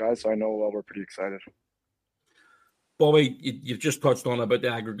for most guys. So I know we're pretty excited. Bobby, you've just touched on about the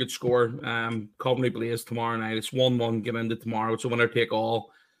aggregate score. Coventry Blaze tomorrow night. It's 1-1 getting into tomorrow. It's a winner take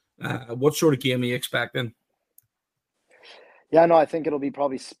all. What sort of game are you expecting? Yeah, no, I think it'll be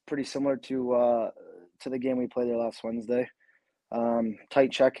probably pretty similar to the game we played there last Wednesday.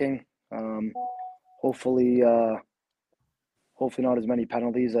 Tight checking. Hopefully not as many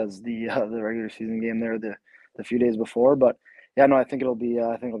penalties as the regular season game there the few days before. But yeah, no, I think it'll be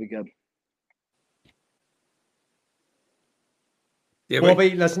good. Yeah,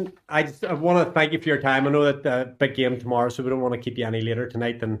 Bobby, listen, I want to thank you for your time. I know that the big game tomorrow, so we don't want to keep you any later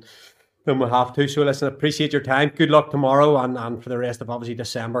tonight than we have to. So listen, appreciate your time. Good luck tomorrow and for the rest of obviously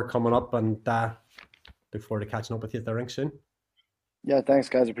December coming up, and look forward to catching up with you at the rink soon. Yeah, thanks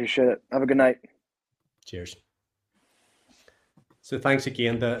guys. Appreciate it. Have a good night. Cheers. So thanks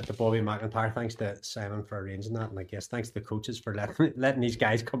again to Bobby McIntyre. Thanks to Simon for arranging that, and I guess thanks to the coaches for letting these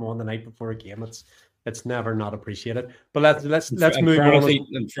guys come on the night before a game. It's never not appreciated. But let's move on.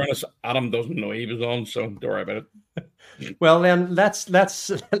 In fairness, Adam doesn't know he was on, so don't worry about it. Well then, let's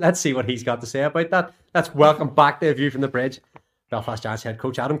see what he's got to say about that. Let's welcome back to A View from the Bridge, Belfast Giants head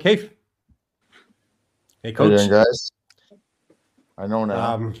coach Adam Keefe. Hey, coach. How you doing, guys? I know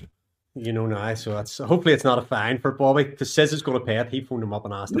now. You know now, so hopefully it's not a fine for Bobby because Sis is going to pay it. He phoned him up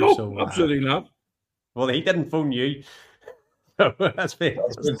and asked him. No, so absolutely not. Well, he didn't phone you. So that's me. I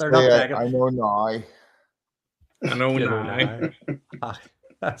was going to They're not say, begging. I know now. I know You know now.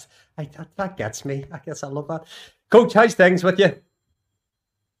 now. That gets me. I guess I love that. Coach, how's things with you?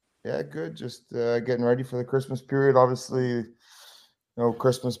 Yeah, good. Just getting ready for the Christmas period. Obviously,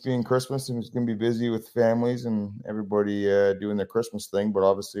 Christmas being Christmas, and it's going to be busy with families and everybody doing their Christmas thing. But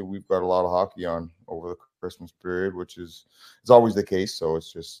obviously, we've got a lot of hockey on over the Christmas period, which is always the case. So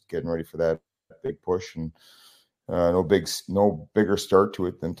it's just getting ready for that big push, and no bigger start to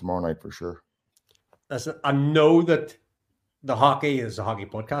it than tomorrow night for sure. Listen, I know that the hockey is a hockey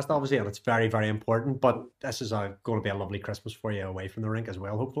podcast, obviously, and it's very, very important. But this is going to be a lovely Christmas for you away from the rink as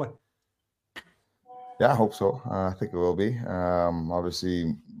well, hopefully. Yeah, I hope so. I think it will be.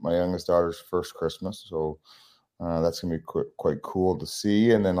 Obviously, my youngest daughter's first Christmas, so that's gonna be quite cool to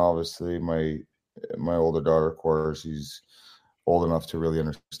see. And then obviously my older daughter, of course, she's old enough to really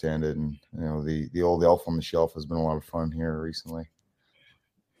understand it. And the old elf on the shelf has been a lot of fun here recently.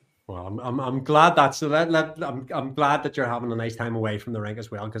 Well, I'm glad that's so. I'm glad that you're having a nice time away from the rink as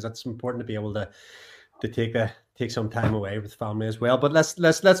well, because it's important to be able to take some time away with family as well. But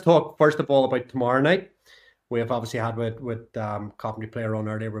let's talk first of all about tomorrow night. We have obviously had with Coventry player on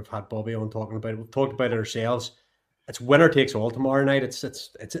earlier. We've had Bobby on talking about it. We've talked about it ourselves. It's winner takes all tomorrow night. It's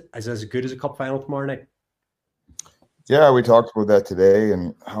as good as a cup final tomorrow night. Yeah, we talked about that today,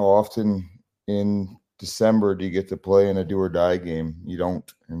 and how often in December do you get to play in a do or die game? You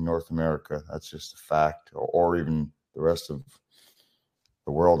don't in North America. That's just a fact, or even the rest of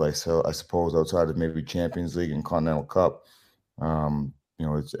the world. I suppose outside of maybe Champions League and Continental Cup,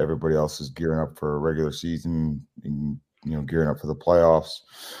 it's everybody else is gearing up for a regular season, and, gearing up for the playoffs.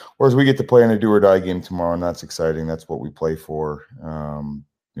 Whereas we get to play in a do or die game tomorrow, and that's exciting. That's what we play for.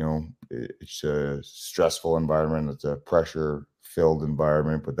 It's a stressful environment. It's a pressure-filled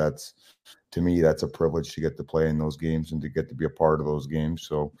environment, but to me, that's a privilege to get to play in those games and to get to be a part of those games.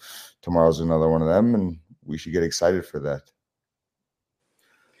 So tomorrow's another one of them, and we should get excited for that.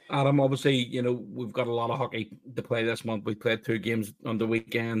 Adam, obviously, we've got a lot of hockey to play this month. We played 2 games on the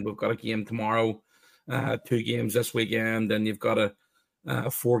weekend. We've got a game tomorrow, 2 games this weekend, and you've got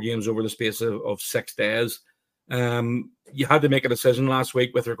 4 games over the space of 6 days. You had to make a decision last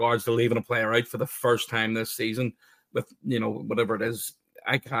week with regards to leaving a player out for the first time this season with, whatever it is.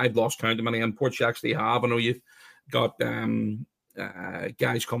 I've lost count of many imports you actually have. I know you've got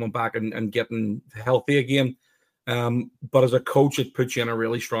guys coming back and getting healthy again. But as a coach, it puts you in a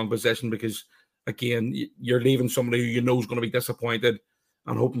really strong position because, again, you're leaving somebody who you know is going to be disappointed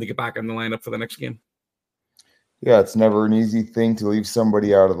and hoping to get back in the lineup for the next game. Yeah, it's never an easy thing to leave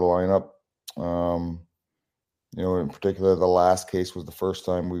somebody out of the lineup. In particular, the last case was the first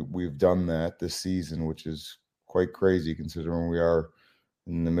time we've done that this season, which is quite crazy considering we are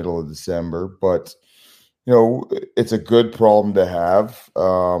in the middle of December. But, it's a good problem to have.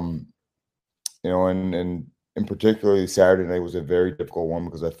 And in particularly Saturday night was a very difficult one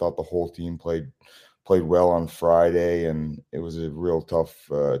because I thought the whole team played well on Friday, and it was a real tough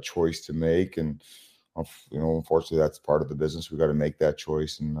choice to make. And unfortunately, that's part of the business. We got to make that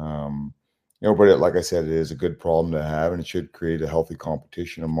choice, and but like I said, it is a good problem to have, and it should create a healthy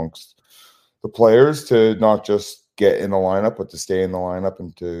competition amongst the players to not just get in the lineup, but to stay in the lineup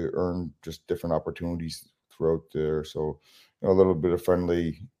and to earn just different opportunities throughout there. So a little bit of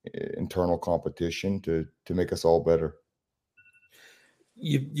friendly internal competition to make us all better.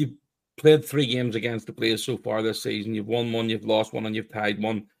 You've played 3 games against the players so far this season. You've won 1, you've lost 1, and you've tied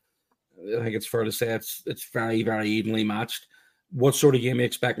 1. I think it's fair to say it's very, very evenly matched. What sort of game are you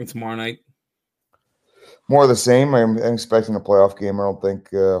expecting tomorrow night? More of the same. I'm expecting a playoff game. I don't think,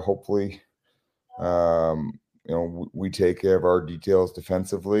 hopefully, we take care of our details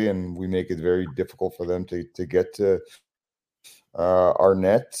defensively, and we make it very difficult for them to get to our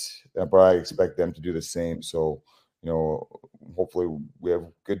net, but I expect them to do the same. So, hopefully we have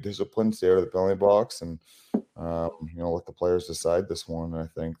good discipline, stay out of the penalty box, and let the players decide this one. I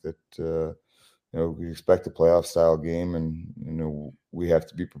think that we expect a playoff style game, and we have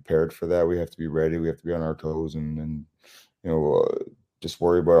to be prepared for that. We have to be ready. We have to be on our toes, and just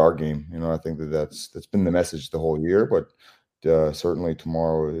worry about our game. I think that's been the message the whole year, but certainly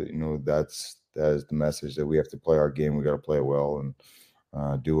tomorrow, that is the message, that we have to play our game. We got to play it well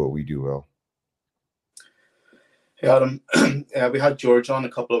and do what we do well. Hey, Adam, we had George on a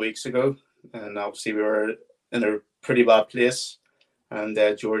couple of weeks ago, and obviously we were in a pretty bad place. And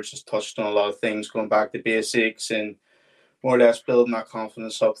George has touched on a lot of things, going back to basics and more or less building that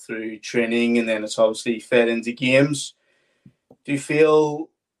confidence up through training, and then it's obviously fed into games. Do you feel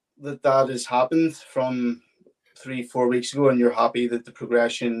that has happened from 3-4 weeks ago, and you're happy that the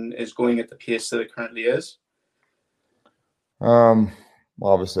progression is going at the pace that it currently is?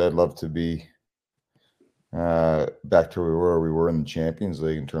 Obviously, I'd love to be back to where we were in the Champions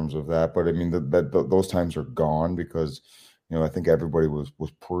League in terms of that. But I mean, those times are gone because, I think everybody was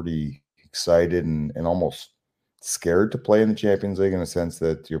pretty excited and almost scared to play in the Champions League, in a sense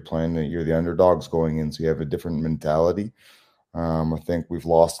that you're the underdogs going in, so you have a different mentality. I think we've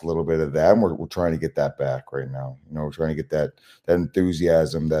lost a little bit of that, and we're trying to get that back right now. We're trying to get that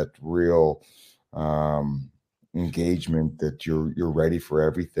enthusiasm, that real engagement, that you're ready for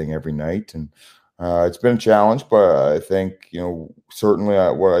everything every night. And it's been a challenge, but I think certainly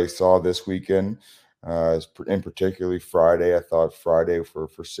what I saw this weekend, in particularly Friday. I thought Friday for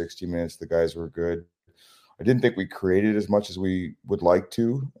 60 minutes the guys were good. I didn't think we created as much as we would like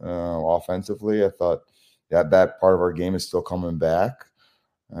to offensively. I thought that part of our game is still coming back.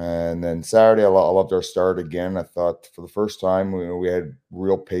 And then Saturday, I loved our start again. I thought for the first time we had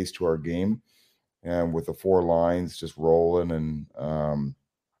real pace to our game, and with the four lines just rolling, and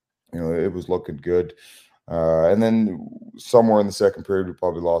it was looking good. And then somewhere in the second period, we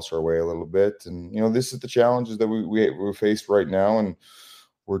probably lost our way a little bit. And this is the challenges that we're faced right now, and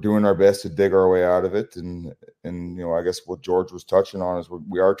we're doing our best to dig our way out of it. And I guess what George was touching on is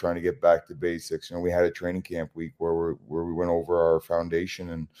we are trying to get back to basics. We had a training camp week where we went over our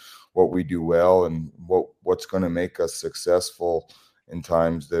foundation and what we do well, and what's going to make us successful in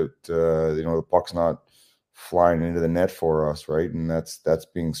times that the puck's not flying into the net for us, right? And that's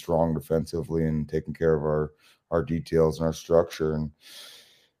being strong defensively and taking care of our details and our structure. And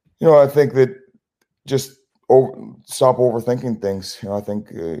I think that just stop overthinking things. I think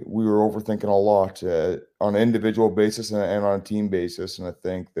we were overthinking a lot on an individual basis and on a team basis. And I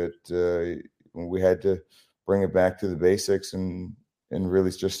think that we had to bring it back to the basics and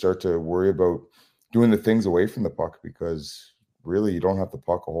really just start to worry about doing the things away from the puck, because really you don't have the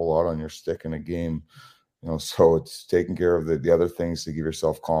puck a whole lot on your stick in a game. So it's taking care of the other things to give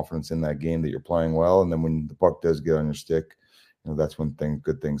yourself confidence in that game that you're playing well. And then when the puck does get on your stick, that's when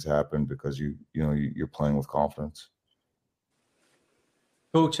good things happen, because you're playing with confidence.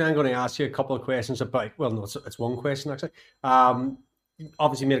 Coach, I'm going to ask you a couple of questions about, well, no, it's one question actually.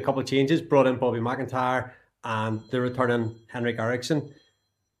 Obviously made a couple of changes, brought in Bobby McIntyre and the returning Henrik Eriksson.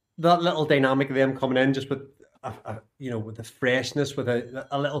 That little dynamic of them coming in just with, with the freshness, with a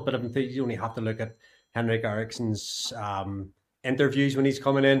little bit of enthusiasm. You only have to look at Henrik Eriksson's interviews when he's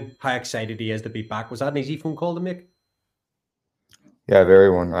coming in, how excited he is to be back. Was that an easy phone call to make? Yeah, very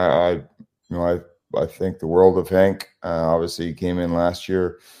one. I think the world of Hank. Obviously, he came in last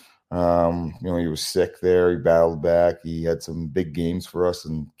year. He was sick there. He battled back. He had some big games for us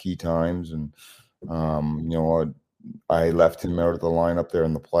in key times, and I left him out of the lineup there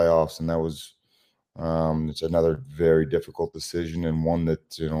in the playoffs, and that was it's another very difficult decision, and one that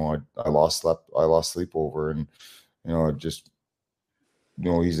I lost sleep over, and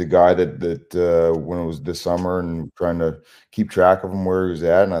he's a guy that when it was this summer and trying to keep track of him where he was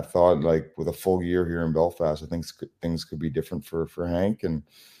at, and I thought, like, with a full year here in Belfast, I think things could be different for Hank. And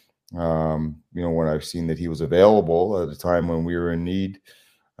when I've seen that he was available at a time when we were in need,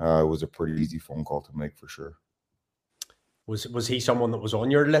 it was a pretty easy phone call to make for sure. Was he someone that was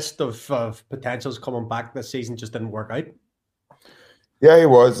on your list of potentials coming back this season, just didn't work out? Yeah, he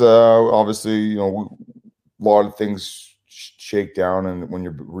was. Obviously, a lot of things shake down, and when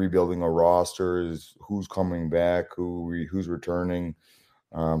you're rebuilding a roster, is who's coming back, who's returning.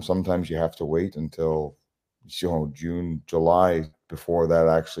 Sometimes you have to wait until June, July before that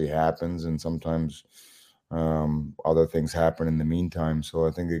actually happens, and sometimes other things happen in the meantime. So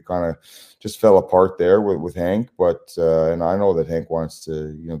I think it kind of just fell apart there with Hank. But and I know that Hank wants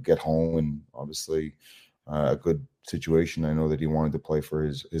to get home, and obviously a good situation. I know that he wanted to play for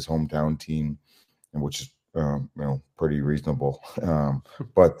his hometown team, and which is pretty reasonable.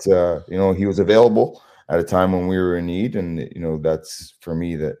 But he was available at a time when we were in need, and that's for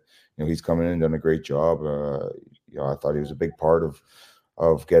me that he's coming in and done a great job. I thought he was a big part of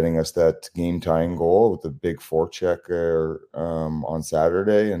getting us that game-tying goal with the big forecheck on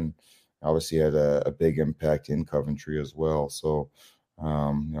Saturday, and obviously had a big impact in Coventry as well. So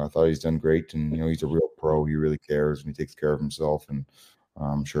I thought he's done great, and he's a real pro. He really cares, and he takes care of himself, and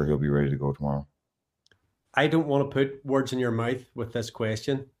I'm sure he'll be ready to go tomorrow. I don't want to put words in your mouth with this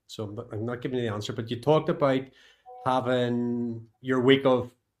question, so I'm not giving you the answer, but you talked about having your week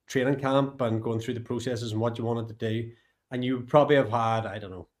of training camp and going through the processes and what you wanted to do. And you probably have had, I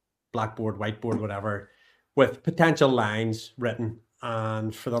don't know, blackboard, whiteboard, whatever, with potential lines written.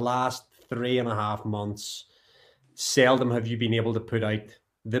 And for the last 3.5 months, seldom have you been able to put out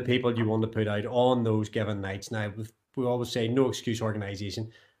the people you want to put out on those given nights. Now, we always say no excuse organisation.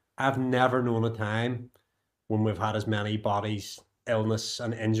 I've never known a time when we've had as many bodies, illness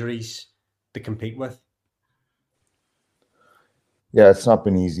and injuries to compete with. Yeah, it's not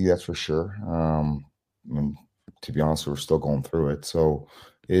been easy, that's for sure. I mean, to be honest, we're still going through it. So,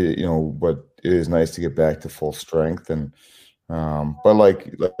 but it is nice to get back to full strength. And but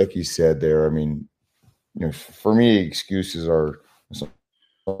like you said there, I mean, for me, excuses are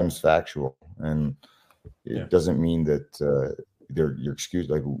sometimes factual, and it doesn't mean that they're your excuse.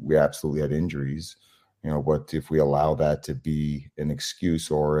 Like, we absolutely had injuries, but if we allow that to be an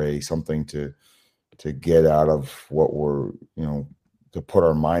excuse or something to get out of what we're, to put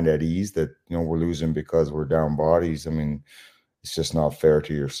our mind at ease that, we're losing because we're down bodies. I mean, it's just not fair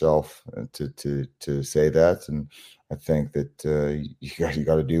to yourself to say that. And I think that you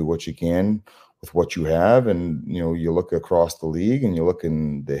got to do what you can with what you have. And, you look across the league and you look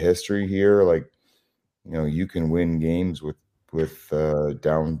in the history here, like, you can win games with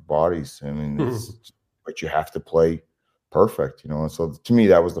down bodies. I mean, but you have to play perfect, And so to me,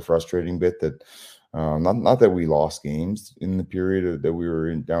 that was the frustrating bit, that not that we lost games in the period that we were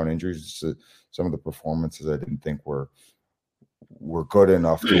in down injuries. Just some of the performances I didn't think were good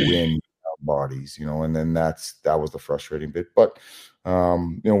enough to win bodies, and then that was the frustrating bit. But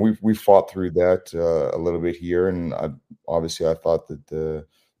we fought through that a little bit here, and obviously I thought that the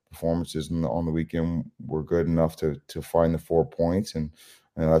performances on the weekend were good enough to find the 4 points, and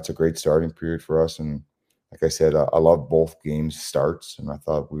that's a great starting period for us. And like I said, I love both games starts, and I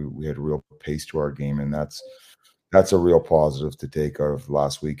thought we had a real pace to our game, and that's a real positive to take out of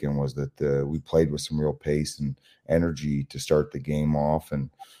last weekend, was that we played with some real pace and energy to start the game off. And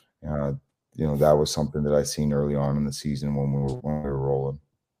that was something that I seen early on in the season when we were rolling.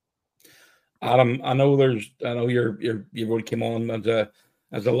 Adam, I know you really came on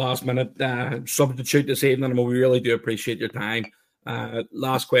as a last minute substitute this evening, and we really do appreciate your time.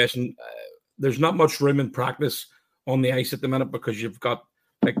 Last question. There's not much room in practice on the ice at the minute because you've got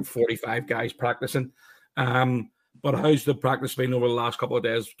like 45 guys practicing. But how's the practice been over the last couple of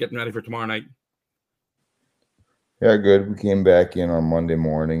days getting ready for tomorrow night? Yeah, good. We came back in on Monday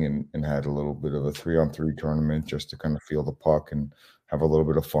morning and had a little bit of a 3-on-3 tournament just to kind of feel the puck and have a little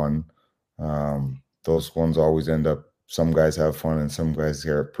bit of fun. Those ones always end up, some guys have fun and some guys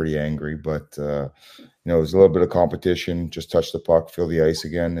get pretty angry, but it was a little bit of competition, just touch the puck, feel the ice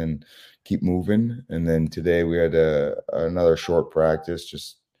again, and keep moving. And then today we had another short practice,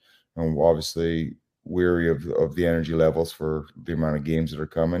 just obviously weary of the energy levels for the amount of games that are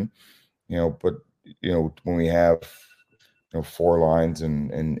coming, but when we have 4 lines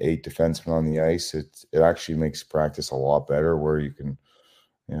and 8 defensemen on the ice, it actually makes practice a lot better, where you can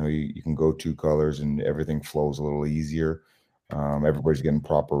you can go 2 colors and everything flows a little easier. Everybody's getting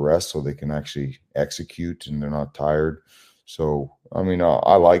proper rest so they can actually execute and they're not tired. So I mean,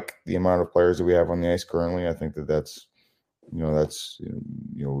 I like the amount of players that we have on the ice currently. I think that's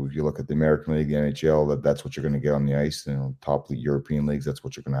if you look at the American League, the NHL, that's what you're going to get on the ice. Top European leagues, that's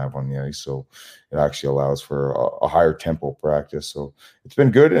what you're going to have on the ice. So it actually allows for a higher tempo practice. So it's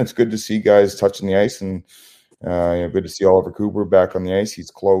been good, and it's good to see guys touching the ice, and good to see Oliver Cooper back on the ice.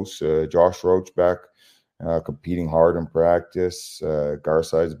 He's close. Josh Roach back competing hard in practice.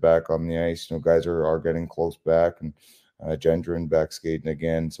 Garside's back on the ice. Guys are getting close back, and Gendron back skating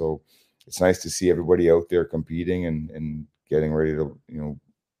again. So it's nice to see everybody out there competing and getting ready to,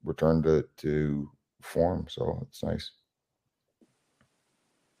 return to form. So it's nice.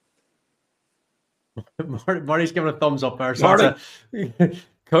 Marty's giving a thumbs up there. Marty.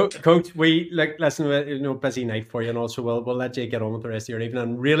 Coach, we listen, busy night for you, and also we'll let you get on with the rest of your evening.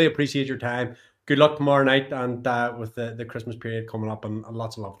 And really appreciate your time. Good luck tomorrow night, and with the Christmas period coming up, and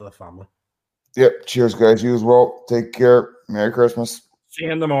lots of love to the family. Yep. Cheers, guys. You as well. Take care. Merry Christmas. See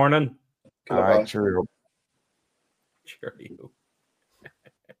you in the morning. All right. Cheerio. Cheerio.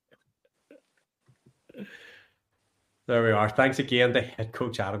 There we are. Thanks again to head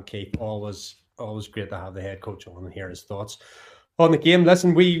coach Adam Keefe. Always great to have the head coach on and hear his thoughts on the game.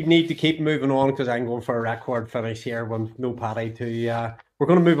 Listen, we need to keep moving on because I'm going for a record finish here with no Paddy to we're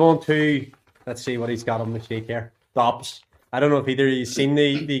going to move on to, let's see what he's got on the sheet here. Dops. I don't know if either you've seen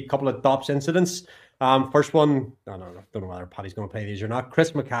the couple of Dops incidents. First one, I don't know whether Paddy's going to play these or not.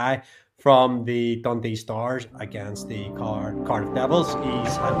 Chris Mackay from the Dundee Stars against the Cardiff Devils.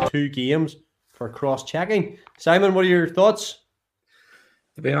 He's had 2 games for cross-checking. Simon, what are your thoughts?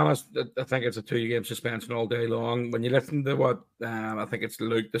 To be honest, I think it's a 2-game suspension all day long. When you listen to what I think it's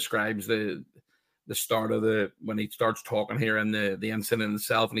Luke describes the start of when he starts talking here and the incident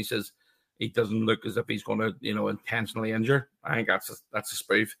itself, and he says he doesn't look as if he's going to, intentionally injure. I think that's a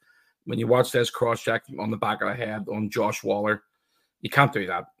spoof. When you watch this cross-check on the back of the head on Josh Waller, you can't do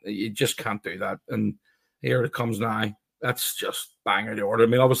that. You just can't do that. And here it comes now. That's just bang out of order. I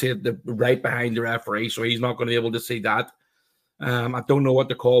mean, obviously, right behind the referee, so he's not going to be able to see that. I don't know what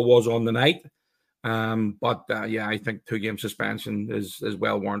the call was on the night. But I think 2-game suspension is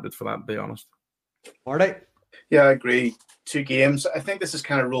well warranted for that, to be honest. All right. Yeah, I agree. 2 games. I think this is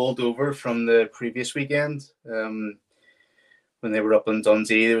kind of rolled over from the previous weekend. When they were up in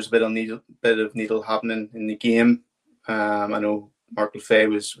Dundee, there was a bit of needle happening in the game. I know Mark Lefay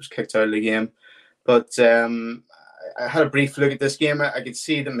was kicked out of the game. But I had a brief look at this game. I could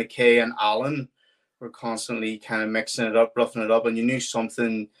see that McKay and Allen were constantly kind of mixing it up, roughing it up, and you knew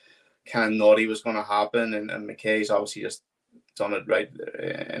something kind of naughty was going to happen. And McKay's obviously just done it right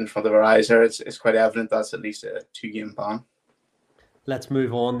in front of our eyes there. It's quite evident that's at least a 2-game ban. Let's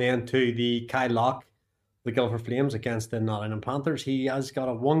move on then to the Kyle Locke, the Guildford Flames against the Nottingham Panthers. He has got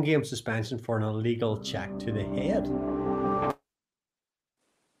a 1-game suspension for an illegal check to the head.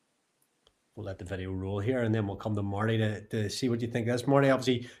 We'll let the video roll here, and then we'll come to Marty to see what you think of this. Marty,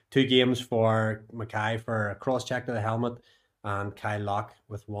 obviously 2 games for Mackay for a cross check to the helmet, and Kyle Locke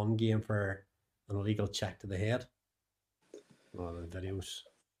with 1 game for an illegal check to the head. Oh, the videos.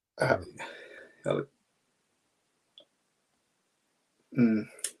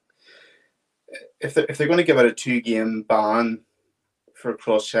 If they're going to give it a 2-game ban for a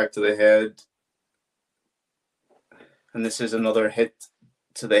cross check to the head, and this is another hit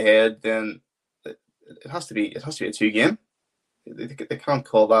to the head, then it has to be a 2-game. They can't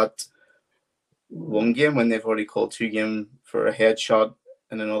call that 1 game when they've already called 2-game for a headshot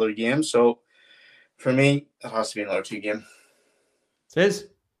in another game. So for me, it has to be another 2-game. Says,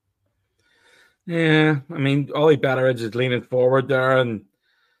 yeah, I mean, Ollie Betteridge is leaning forward there, and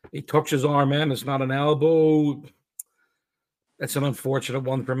he tucks his arm in. It's not an elbow. It's an unfortunate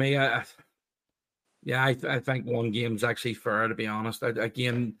one for me. I think 1 game's actually fair, to be honest.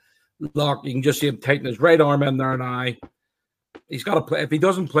 Again, Locke, you can just see him taking his right arm in there now. He's got to play. If he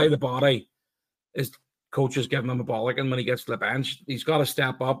doesn't play the body, his coach is giving him a bollocking when he gets to the bench. He's got to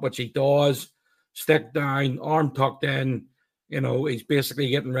step up, which he does. Stick down, arm tucked in. He's basically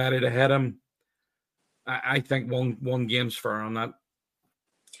getting ready to hit him. I think one game's fair on that.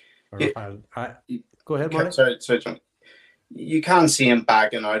 Go ahead, Marty. Sorry, John. You can see him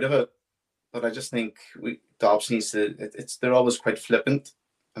backing out of it, but I just think Dobbs needs to. They're always quite flippant,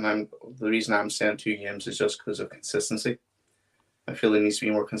 and the reason I'm saying 2 games is just because of consistency. I feel there needs to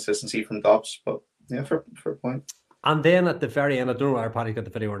be more consistency from Dobbs, but yeah, fair point. And then at the very end, I don't know whether Paddy got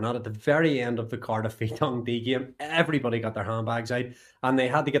the video or not, at the very end of the Cardiff D game, everybody got their handbags out, and they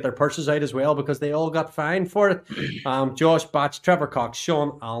had to get their purses out as well because they all got fined for it. Josh Batch, Trevor Cox,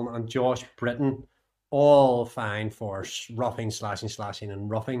 Sean Allen and Josh Britton all fined for roughing, slashing and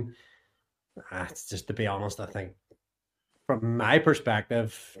roughing. It's just, to be honest, I think from my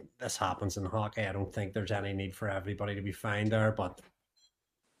perspective, this happens in hockey. I don't think there's any need for everybody to be fined there, but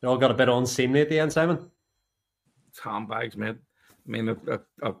they all got a bit unseemly at the end, Simon. It's handbags, mate. I mean,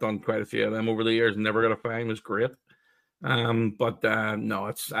 I've done quite a few of them over the years and never got a fine. It was great. But no,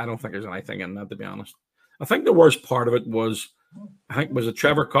 I don't think there's anything in that, to be honest. I think the worst part of it was it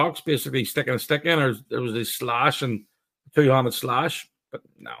Trevor Cox basically sticking a stick in, or there was a slash and 2-handed slash. But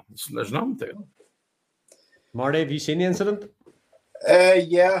no, there's nothing to it. Marty, have you seen the incident?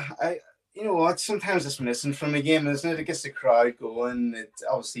 Yeah, you know what? Sometimes it's missing from a game, isn't it? It gets the crowd going. It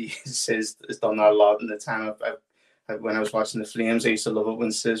obviously Sis has done that a lot in the time when I was watching the Flames. I used to love it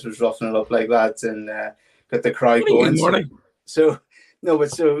when Sis was roughing it up like that and got the crowd going. So you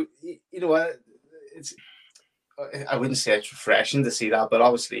know what? I wouldn't say it's refreshing to see that, but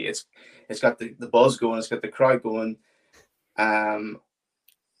obviously it's got the buzz going. It's got the crowd going.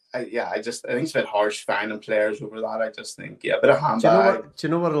 I think it's a bit harsh finding players over that. I just think, a bit of handbag. Do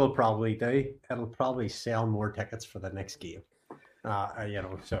you know what it'll probably do? It'll probably sell more tickets for the next game.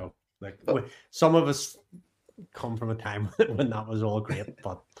 So like some of us come from a time when that was all great,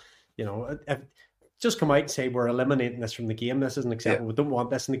 but just come out and say we're eliminating this from the game. This isn't acceptable. We don't want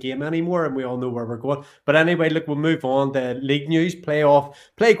this in the game anymore, and we all know where we're going. But anyway, look, we'll move on to league news. Play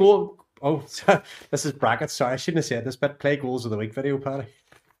goal. Oh, this is brackets. Sorry, I shouldn't have said this, but play goals of the week video, Paddy.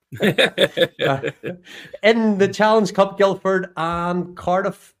 In the Challenge Cup, Guildford and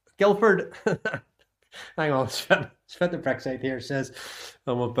Cardiff. Guildford, hang on, spit the bricks out here. Says,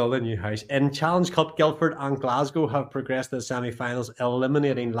 we'll build a new house. In Challenge Cup, Guildford and Glasgow have progressed to the semi-finals,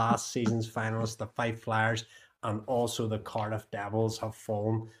 eliminating last season's finalists, the Fife Flyers, and also the Cardiff Devils have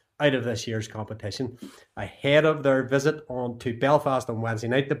fallen out of this year's competition. Ahead of their visit on to Belfast on Wednesday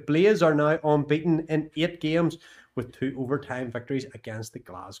night, the Blaze are now unbeaten in 8 games with 2 overtime victories against the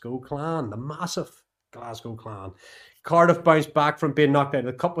Glasgow Clan, the massive Glasgow Clan. Cardiff bounced back from being knocked out of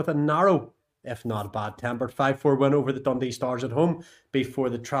the cup with a narrow, if not bad-tempered, 5-4 win over the Dundee Stars at home before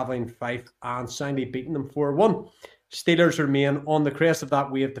the travelling Fife and soundly beating them 4-1. Steelers remain on the crest of that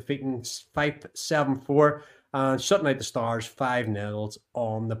wave, defeating Fife 7-4 and shutting out the Stars 5-0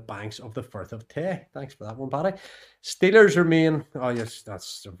 on the banks of the Firth of Tay. Thanks for that one, Paddy. Steelers remain, oh yes,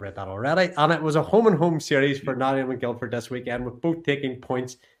 I've read that already. And it was a home-and-home series for Nottingham and Guildford this weekend, with both taking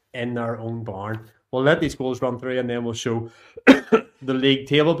points in their own barn. We'll let these goals run through and then we'll show the league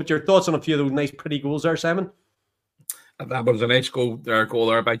table. But your thoughts on a few of those nice, pretty goals there, Simon? That was a nice goal there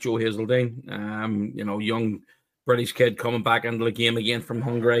by Joe Hazeldine. Young British kid coming back into the game again from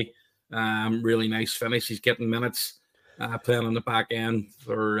Hungary. Really nice finish. He's getting minutes playing on the back end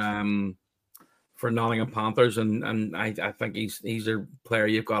for Nottingham Panthers, and I think he's a player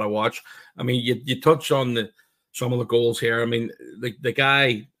you've got to watch. I mean, you touched on some of the goals here. I mean, the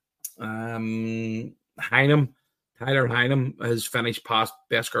guy Tyler Heinem has finished past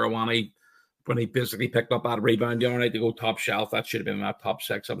Bescarawani when he basically picked up that rebound the other night to go top shelf. That should have been in that top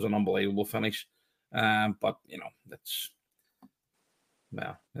 6. That was an unbelievable finish. But it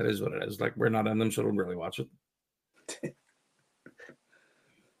is what it is. Like, we're not in them, so don't really watch it.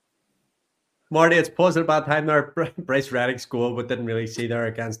 Marty, it's positive bad time there. Bryce Reddick's goal, but didn't really see there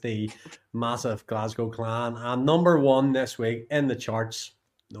against the massive Glasgow Clan. And number 1 this week in the charts.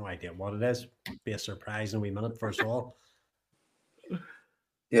 No idea what it is. Be a surprise in a wee minute for us all.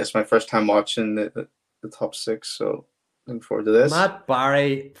 Yeah, it's my first time watching the top 6, so looking forward to this. Matt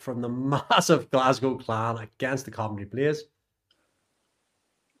Barry from the massive Glasgow Clan against the Coventry Blaze.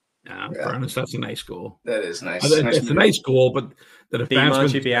 Yeah, fairness, that's a nice goal. That is nice. It's a nice goal, but the defenseman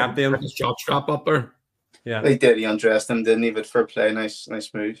should be emptying his job strap up there. Yeah, he did. He undressed him, didn't he? But fair play, nice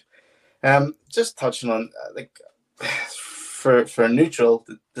move. Just touching on for a neutral,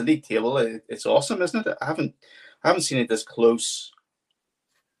 the league table, it's awesome, isn't it? I haven't seen it this close.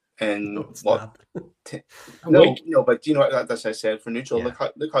 And no, no, but you know, as I said, for neutral, look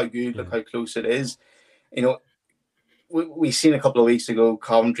how good, look how close it is. You know, we seen a couple of weeks ago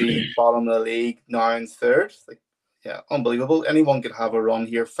Coventry bottom of the league, now in 3rd. Like, yeah, unbelievable. Anyone could have a run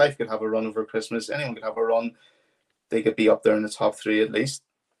here. Fife could have a run over Christmas. Anyone could have a run. They could be up there in the top 3 at least.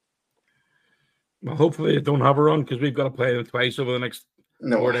 Well, hopefully they don't have a run, because we've got to play them twice over the next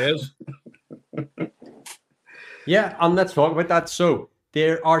 4 days. Yeah, and let's talk about that. So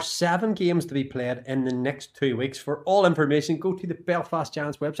there are 7 games to be played in the next 2 weeks. For all information, go to the Belfast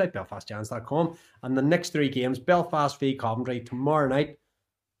Giants website, belfastgiants.com, and the next 3 games: Belfast v Coventry tomorrow night,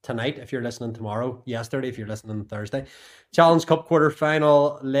 tonight if you're listening tomorrow, yesterday if you're listening Thursday. Challenge Cup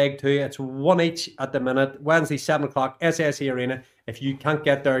quarter-final, leg 2. It's 1 each at the minute. Wednesday, 7 o'clock, SSE Arena. If you can't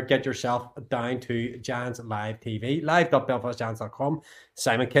get there, get yourself down to Giants Live TV, live.belfastgiants.com.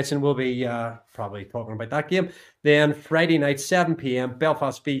 Simon Kitchen will be probably talking about that game. Then Friday night, 7 p.m,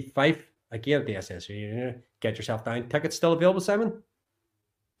 Belfast v Fife, again at the SSE Arena. Get yourself down. Tickets still available, Simon?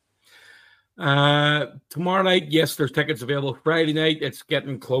 Tomorrow night, yes, there's tickets available. Friday night, it's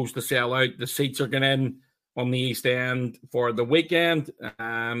getting close to sell out. The seats are getting in on the East End for the weekend.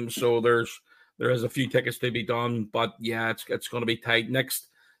 So there is a few tickets to be done, but yeah, it's going to be tight. Next,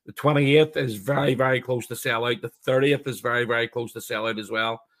 the 28th is very, very close to sell out. The 30th is very, very close to sell out as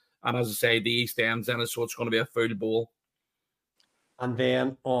well. And as I say, the East End's in it, so it's going to be a full bowl. And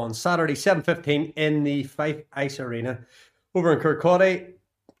then on Saturday, 7:15 in the Fife Ice Arena over in Kirkcaldy,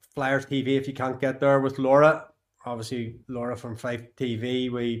 Flyers TV if you can't get there with Laura. Obviously, Laura from Fife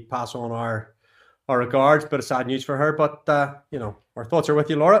TV, we pass on our regards, but it's sad news for her. But, our thoughts are with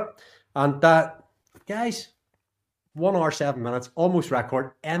you, Laura. And guys, 1 hour, 7 minutes, almost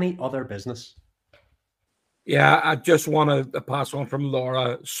record any other business. Yeah, I just want to pass on from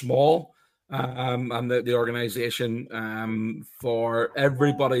Laura Small and the organization for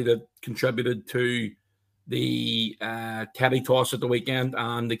everybody that contributed to the Teddy toss at the weekend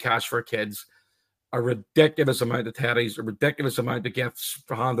and the Cash for Kids. A ridiculous amount of Teddies, a ridiculous amount of gifts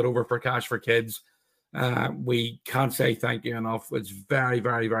handed over for Cash for Kids. We can't say thank you enough. It's very,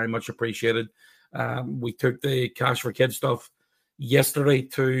 very, very much appreciated. We took the Cash for Kids stuff yesterday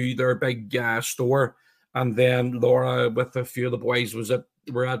to their big store, and then Laura with a few of the boys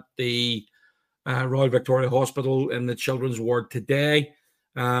were at the Royal Victoria Hospital in the children's ward today.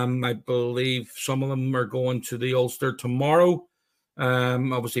 I believe some of them are going to the Ulster tomorrow.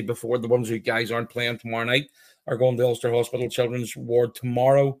 Obviously, before the ones who guys aren't playing tomorrow night are going to the Ulster Hospital children's ward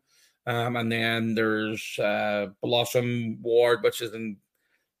tomorrow. And then there's Blossom Ward, which is in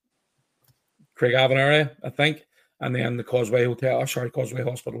Craigavon area, I think, and then the Causeway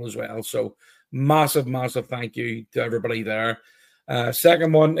Hospital as well. So massive thank you to everybody there.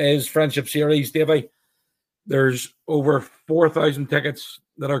 Second one is Friendship Series, Davey. There's over 4,000 tickets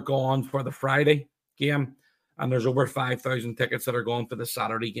that are gone for the Friday game, and there's over 5,000 tickets that are gone for the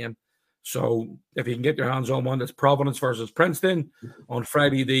Saturday game. So if you can get your hands on one, it's Providence versus Princeton on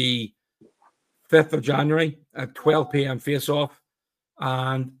Friday the 5th of January at 12 p.m. face-off,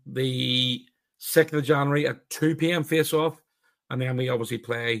 and the 6th of January at 2 p.m. face-off, and then we obviously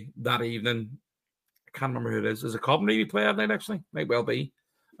play that evening. I can't remember who it is. Is it Coventry we play that night, actually? Might well be.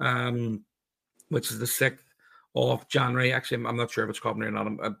 Which is the 6th of January. Actually, I'm not sure if it's Coventry or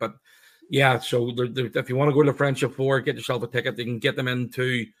not, but yeah, so if you want to go to Friendship 4, get yourself a ticket. You can get them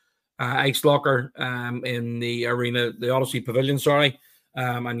into Ice Locker in the arena, the Odyssey Pavilion,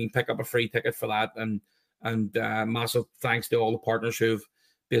 and you can pick up a free ticket for that. And massive thanks to all the partners who've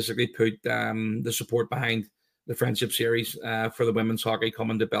basically put the support behind the Friendship Series for the women's hockey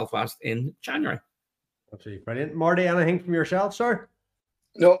coming to Belfast in January. Absolutely brilliant. Marty, anything from yourself, sir?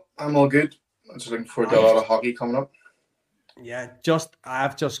 No, I'm all good. I'm just looking forward to a lot of hockey coming up. Yeah,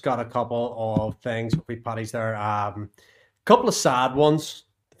 I've just got a couple of things for Paddy's there. Couple of sad ones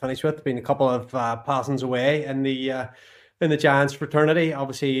to finish with. Been a couple of passings away in the Giants fraternity.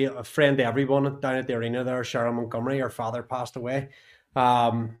 Obviously, a friend to everyone down at the arena there, Cheryl Montgomery. Her father passed away.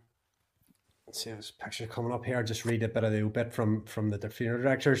 Let's see, there's a picture coming up here. I'll just read a bit of the obit from the funeral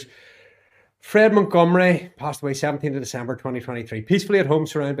directors. Fred Montgomery passed away 17th of December 2023. Peacefully at home,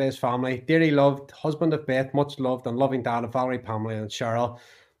 surrounded by his family. Dearly loved, husband of Beth, much loved and loving dad of Valerie, Pamela and Cheryl.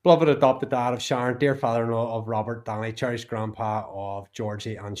 Beloved adopted dad of Sharon, dear father-in-law of Robert, Danny, cherished grandpa of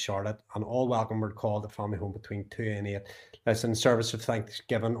Georgie and Charlotte. And all welcome were called at family home between 2 and 8. Listen, service of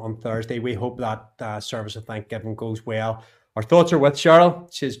Thanksgiving on Thursday. We hope that service of Thanksgiving goes well. Our thoughts are with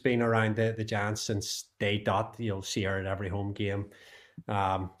Cheryl. She's been around the Giants since day dot. You'll see her at every home game.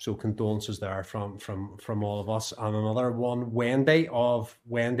 So condolences there from all of us. And another one, Wendy of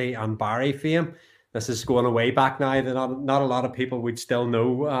Wendy and Barry fame. This is going away back now. Not a lot of people would still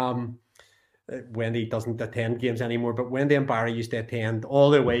know. Wendy doesn't attend games anymore, but Wendy and Barry used to attend all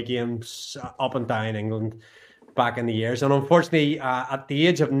the away games up and down England back in the years. And unfortunately, at the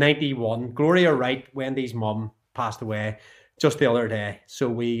age of 91, Gloria Wright, Wendy's mum, passed away just the other day. So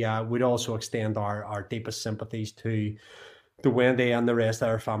we would also extend our deepest sympathies to Wendy and the rest of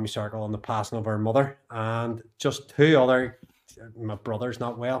our family circle on the passing of her mother. And just two other, my brother's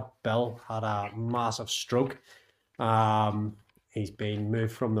not well. Bill had a massive stroke. He's been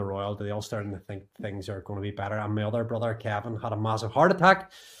moved from the Royal to the Ulster, and I think things are going to be better. And my other brother, Kevin, had a massive heart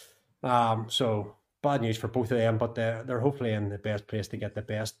attack. So bad news for both of them, but they're hopefully in the best place to get the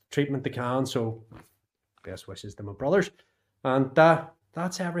best treatment they can. So best wishes to my brothers. And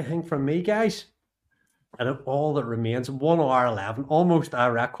that's everything from me, guys. And all that remains, 1 hour 11, almost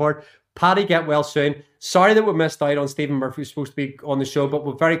a record. Paddy, get well soon. Sorry that we missed out on Stephen Murphy, who's supposed to be on the show, but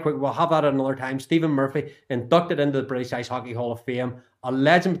we'll very quick, we'll have that at another time. Stephen Murphy, inducted into the British Ice Hockey Hall of Fame, a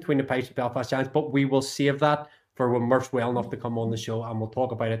legend between the pipes of Belfast Giants, but we will save that for when Murph's well enough to come on the show, and we'll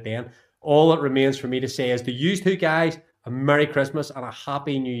talk about it then. All that remains for me to say is to you two guys, a Merry Christmas and a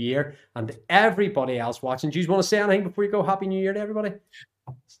Happy New Year. And to everybody else watching, do you want to say anything before you go? Happy New Year to everybody.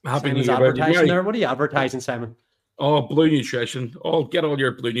 Happy Simon's New Year. Advertising there. What are you advertising, Simon? Oh, Blue Nutrition. Oh, get all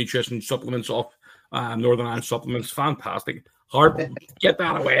your Blue Nutrition supplements off Northern Ireland Supplements. Fantastic. Harp, get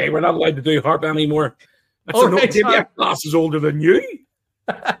that away. We're not allowed to do Harp anymore. That class is older than you.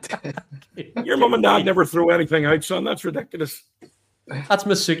 Your mum and dad never throw anything out, son. That's ridiculous. That's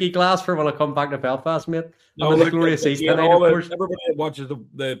my Suki glass for when I come back to Belfast, mate. No, the glorious East tonight, of course. Everybody that watches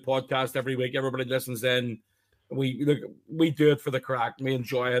the podcast every week, everybody listens in. We do it for the crack. We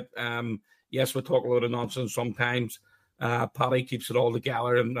enjoy it. Yes, we talk a lot of nonsense sometimes. Paddy keeps it all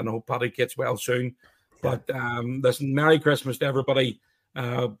together, and I hope Paddy gets well soon. But listen, Merry Christmas to everybody,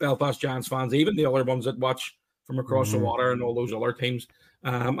 Belfast Giants fans, even the other ones that watch from across the water and all those other teams.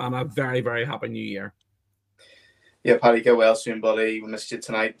 And a very, very Happy New Year. Yeah, Paddy, get well soon, buddy. We missed you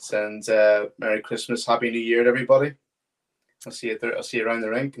tonight, and Merry Christmas, Happy New Year to everybody. I'll see you there. I'll see you around the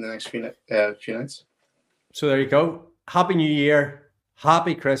rink in the next few nights. So there you go. Happy New Year,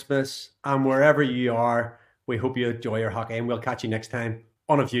 Happy Christmas, and wherever you are, we hope you enjoy your hockey, and we'll catch you next time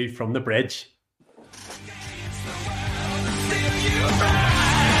on A View from the Bridge.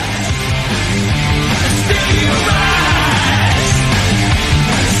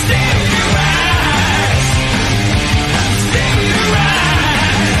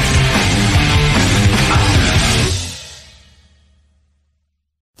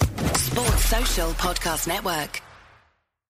 Sports Social Podcast Network.